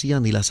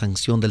influencia ni la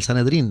sanción del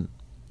Sanedrín.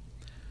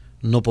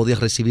 No podía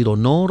recibir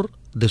honor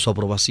de su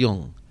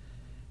aprobación.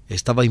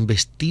 Estaba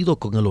investido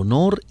con el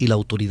honor y la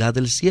autoridad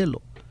del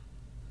cielo.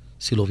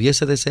 Si lo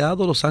hubiese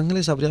deseado, los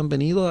ángeles habrían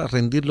venido a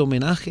rendirle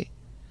homenaje.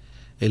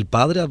 El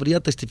Padre habría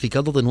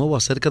testificado de nuevo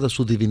acerca de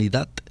su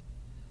divinidad.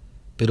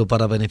 Pero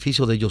para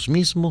beneficio de ellos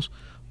mismos,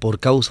 por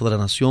causa de la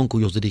nación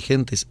cuyos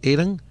dirigentes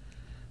eran,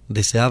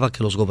 deseaba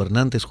que los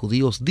gobernantes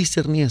judíos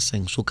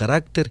discerniesen su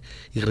carácter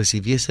y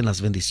recibiesen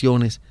las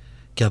bendiciones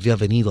que había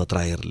venido a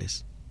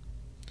traerles.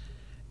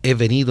 He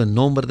venido en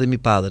nombre de mi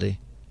Padre,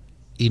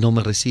 y no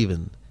me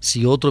reciben.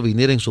 Si otro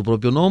viniera en su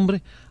propio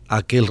nombre,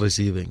 aquel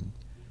reciben.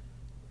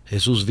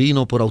 Jesús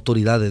vino por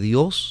autoridad de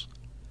Dios,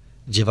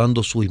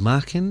 llevando su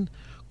imagen,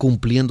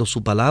 cumpliendo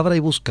su palabra y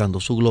buscando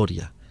su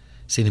gloria.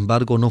 Sin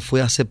embargo, no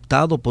fue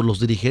aceptado por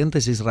los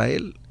dirigentes de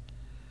Israel.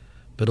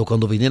 Pero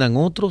cuando vinieran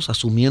otros,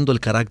 asumiendo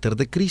el carácter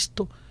de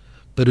Cristo,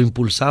 pero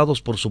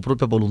impulsados por su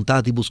propia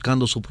voluntad y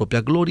buscando su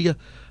propia gloria,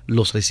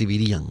 los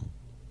recibirían.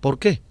 ¿Por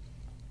qué?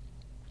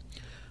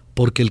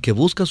 Porque el que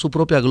busca su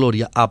propia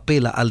gloria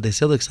apela al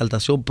deseo de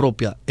exaltación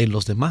propia en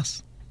los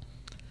demás.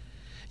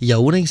 Y a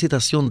una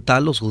incitación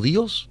tal los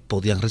judíos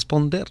podían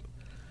responder.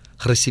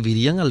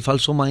 Recibirían al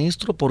falso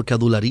maestro porque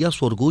adularía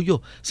su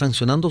orgullo,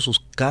 sancionando sus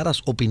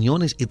caras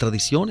opiniones y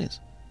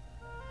tradiciones.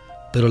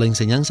 Pero la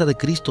enseñanza de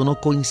Cristo no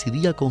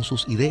coincidía con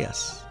sus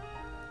ideas.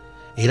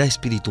 Era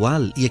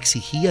espiritual y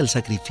exigía el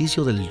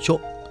sacrificio del yo.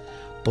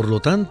 Por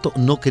lo tanto,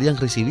 no querían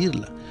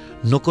recibirla.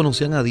 No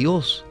conocían a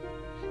Dios.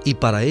 Y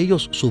para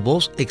ellos, su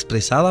voz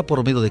expresada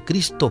por medio de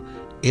Cristo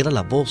era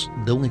la voz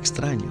de un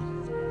extraño.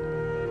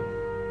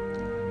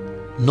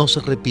 No se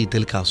repite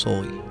el caso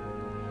hoy.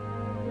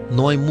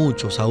 No hay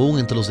muchos, aún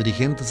entre los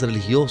dirigentes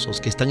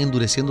religiosos, que están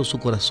endureciendo su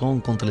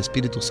corazón contra el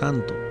Espíritu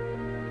Santo,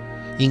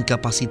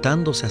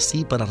 incapacitándose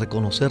así para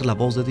reconocer la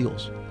voz de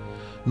Dios.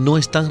 No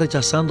están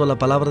rechazando la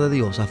palabra de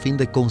Dios a fin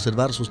de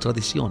conservar sus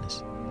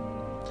tradiciones.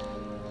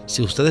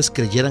 Si ustedes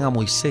creyeran a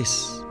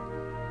Moisés,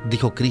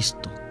 dijo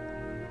Cristo,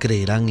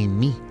 creerán en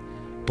mí,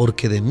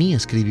 porque de mí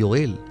escribió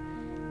él.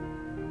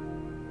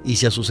 Y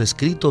si a sus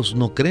escritos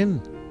no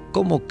creen,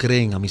 ¿cómo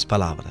creen a mis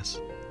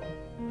palabras?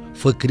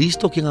 Fue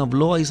Cristo quien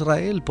habló a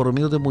Israel por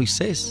medio de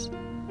Moisés.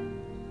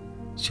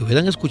 Si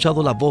hubieran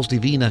escuchado la voz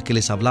divina que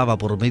les hablaba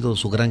por medio de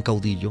su gran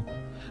caudillo,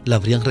 la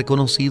habrían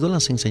reconocido en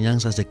las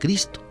enseñanzas de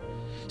Cristo.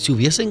 Si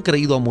hubiesen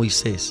creído a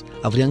Moisés,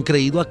 habrían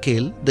creído a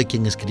aquel de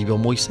quien escribió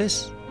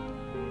Moisés.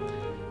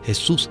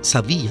 Jesús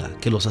sabía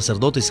que los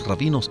sacerdotes y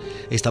rabinos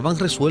estaban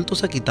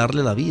resueltos a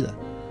quitarle la vida,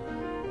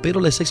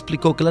 pero les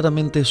explicó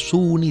claramente su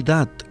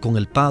unidad con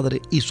el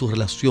Padre y su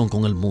relación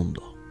con el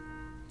mundo.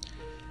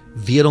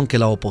 Vieron que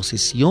la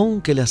oposición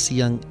que le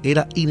hacían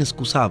era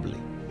inexcusable,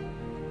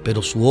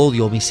 pero su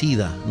odio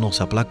homicida no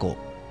se aplacó.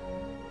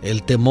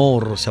 El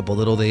temor se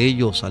apoderó de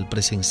ellos al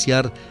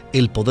presenciar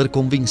el poder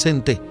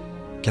convincente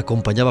que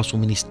acompañaba su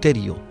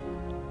ministerio,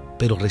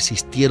 pero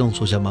resistieron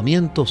sus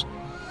llamamientos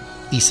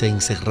y se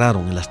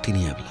encerraron en las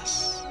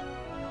tinieblas.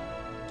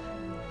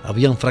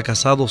 Habían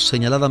fracasado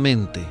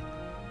señaladamente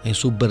en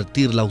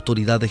subvertir la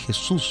autoridad de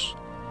Jesús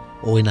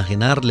o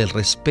enajenarle el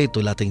respeto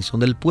y la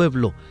atención del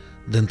pueblo,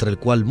 de entre el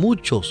cual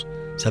muchos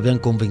se habían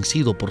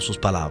convencido por sus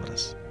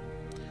palabras.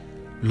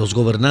 Los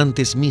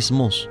gobernantes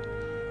mismos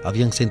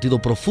habían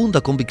sentido profunda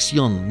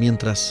convicción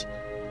mientras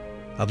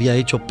había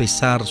hecho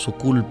pesar su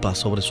culpa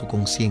sobre su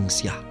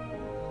conciencia,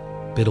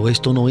 pero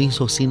esto no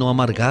hizo sino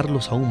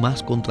amargarlos aún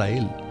más contra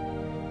él.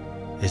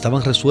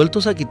 Estaban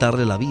resueltos a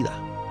quitarle la vida.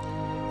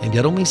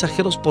 Enviaron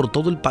mensajeros por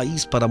todo el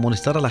país para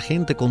amonestar a la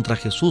gente contra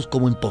Jesús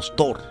como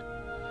impostor.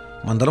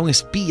 Mandaron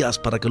espías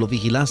para que lo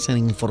vigilasen e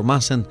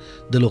informasen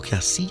de lo que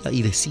hacía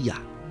y decía.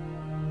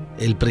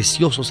 El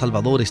precioso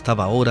Salvador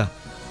estaba ahora,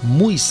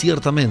 muy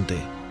ciertamente,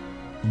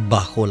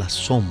 bajo la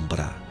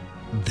sombra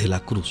de la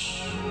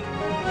cruz.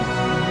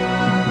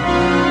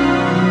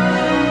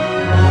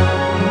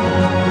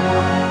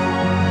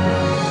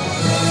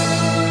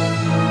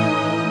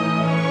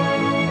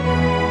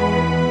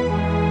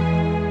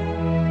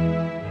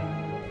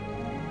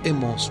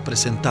 Hemos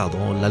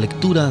presentado la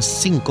lectura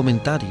sin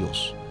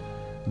comentarios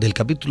del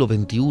capítulo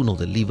 21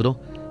 del libro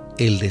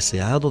El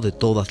deseado de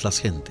todas las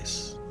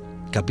gentes.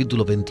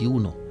 Capítulo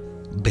 21,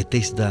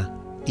 Betesda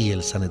y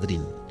El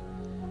Sanedrín.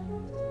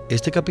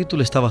 Este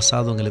capítulo está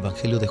basado en el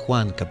Evangelio de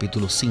Juan,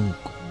 capítulo 5.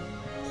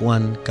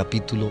 Juan,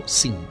 capítulo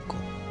 5.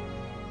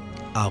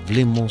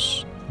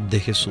 Hablemos de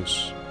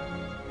Jesús.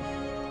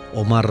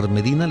 Omar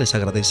Medina les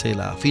agradece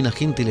la fina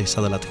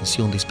gentileza de la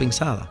atención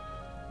dispensada.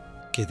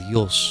 Que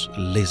Dios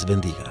les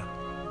bendiga.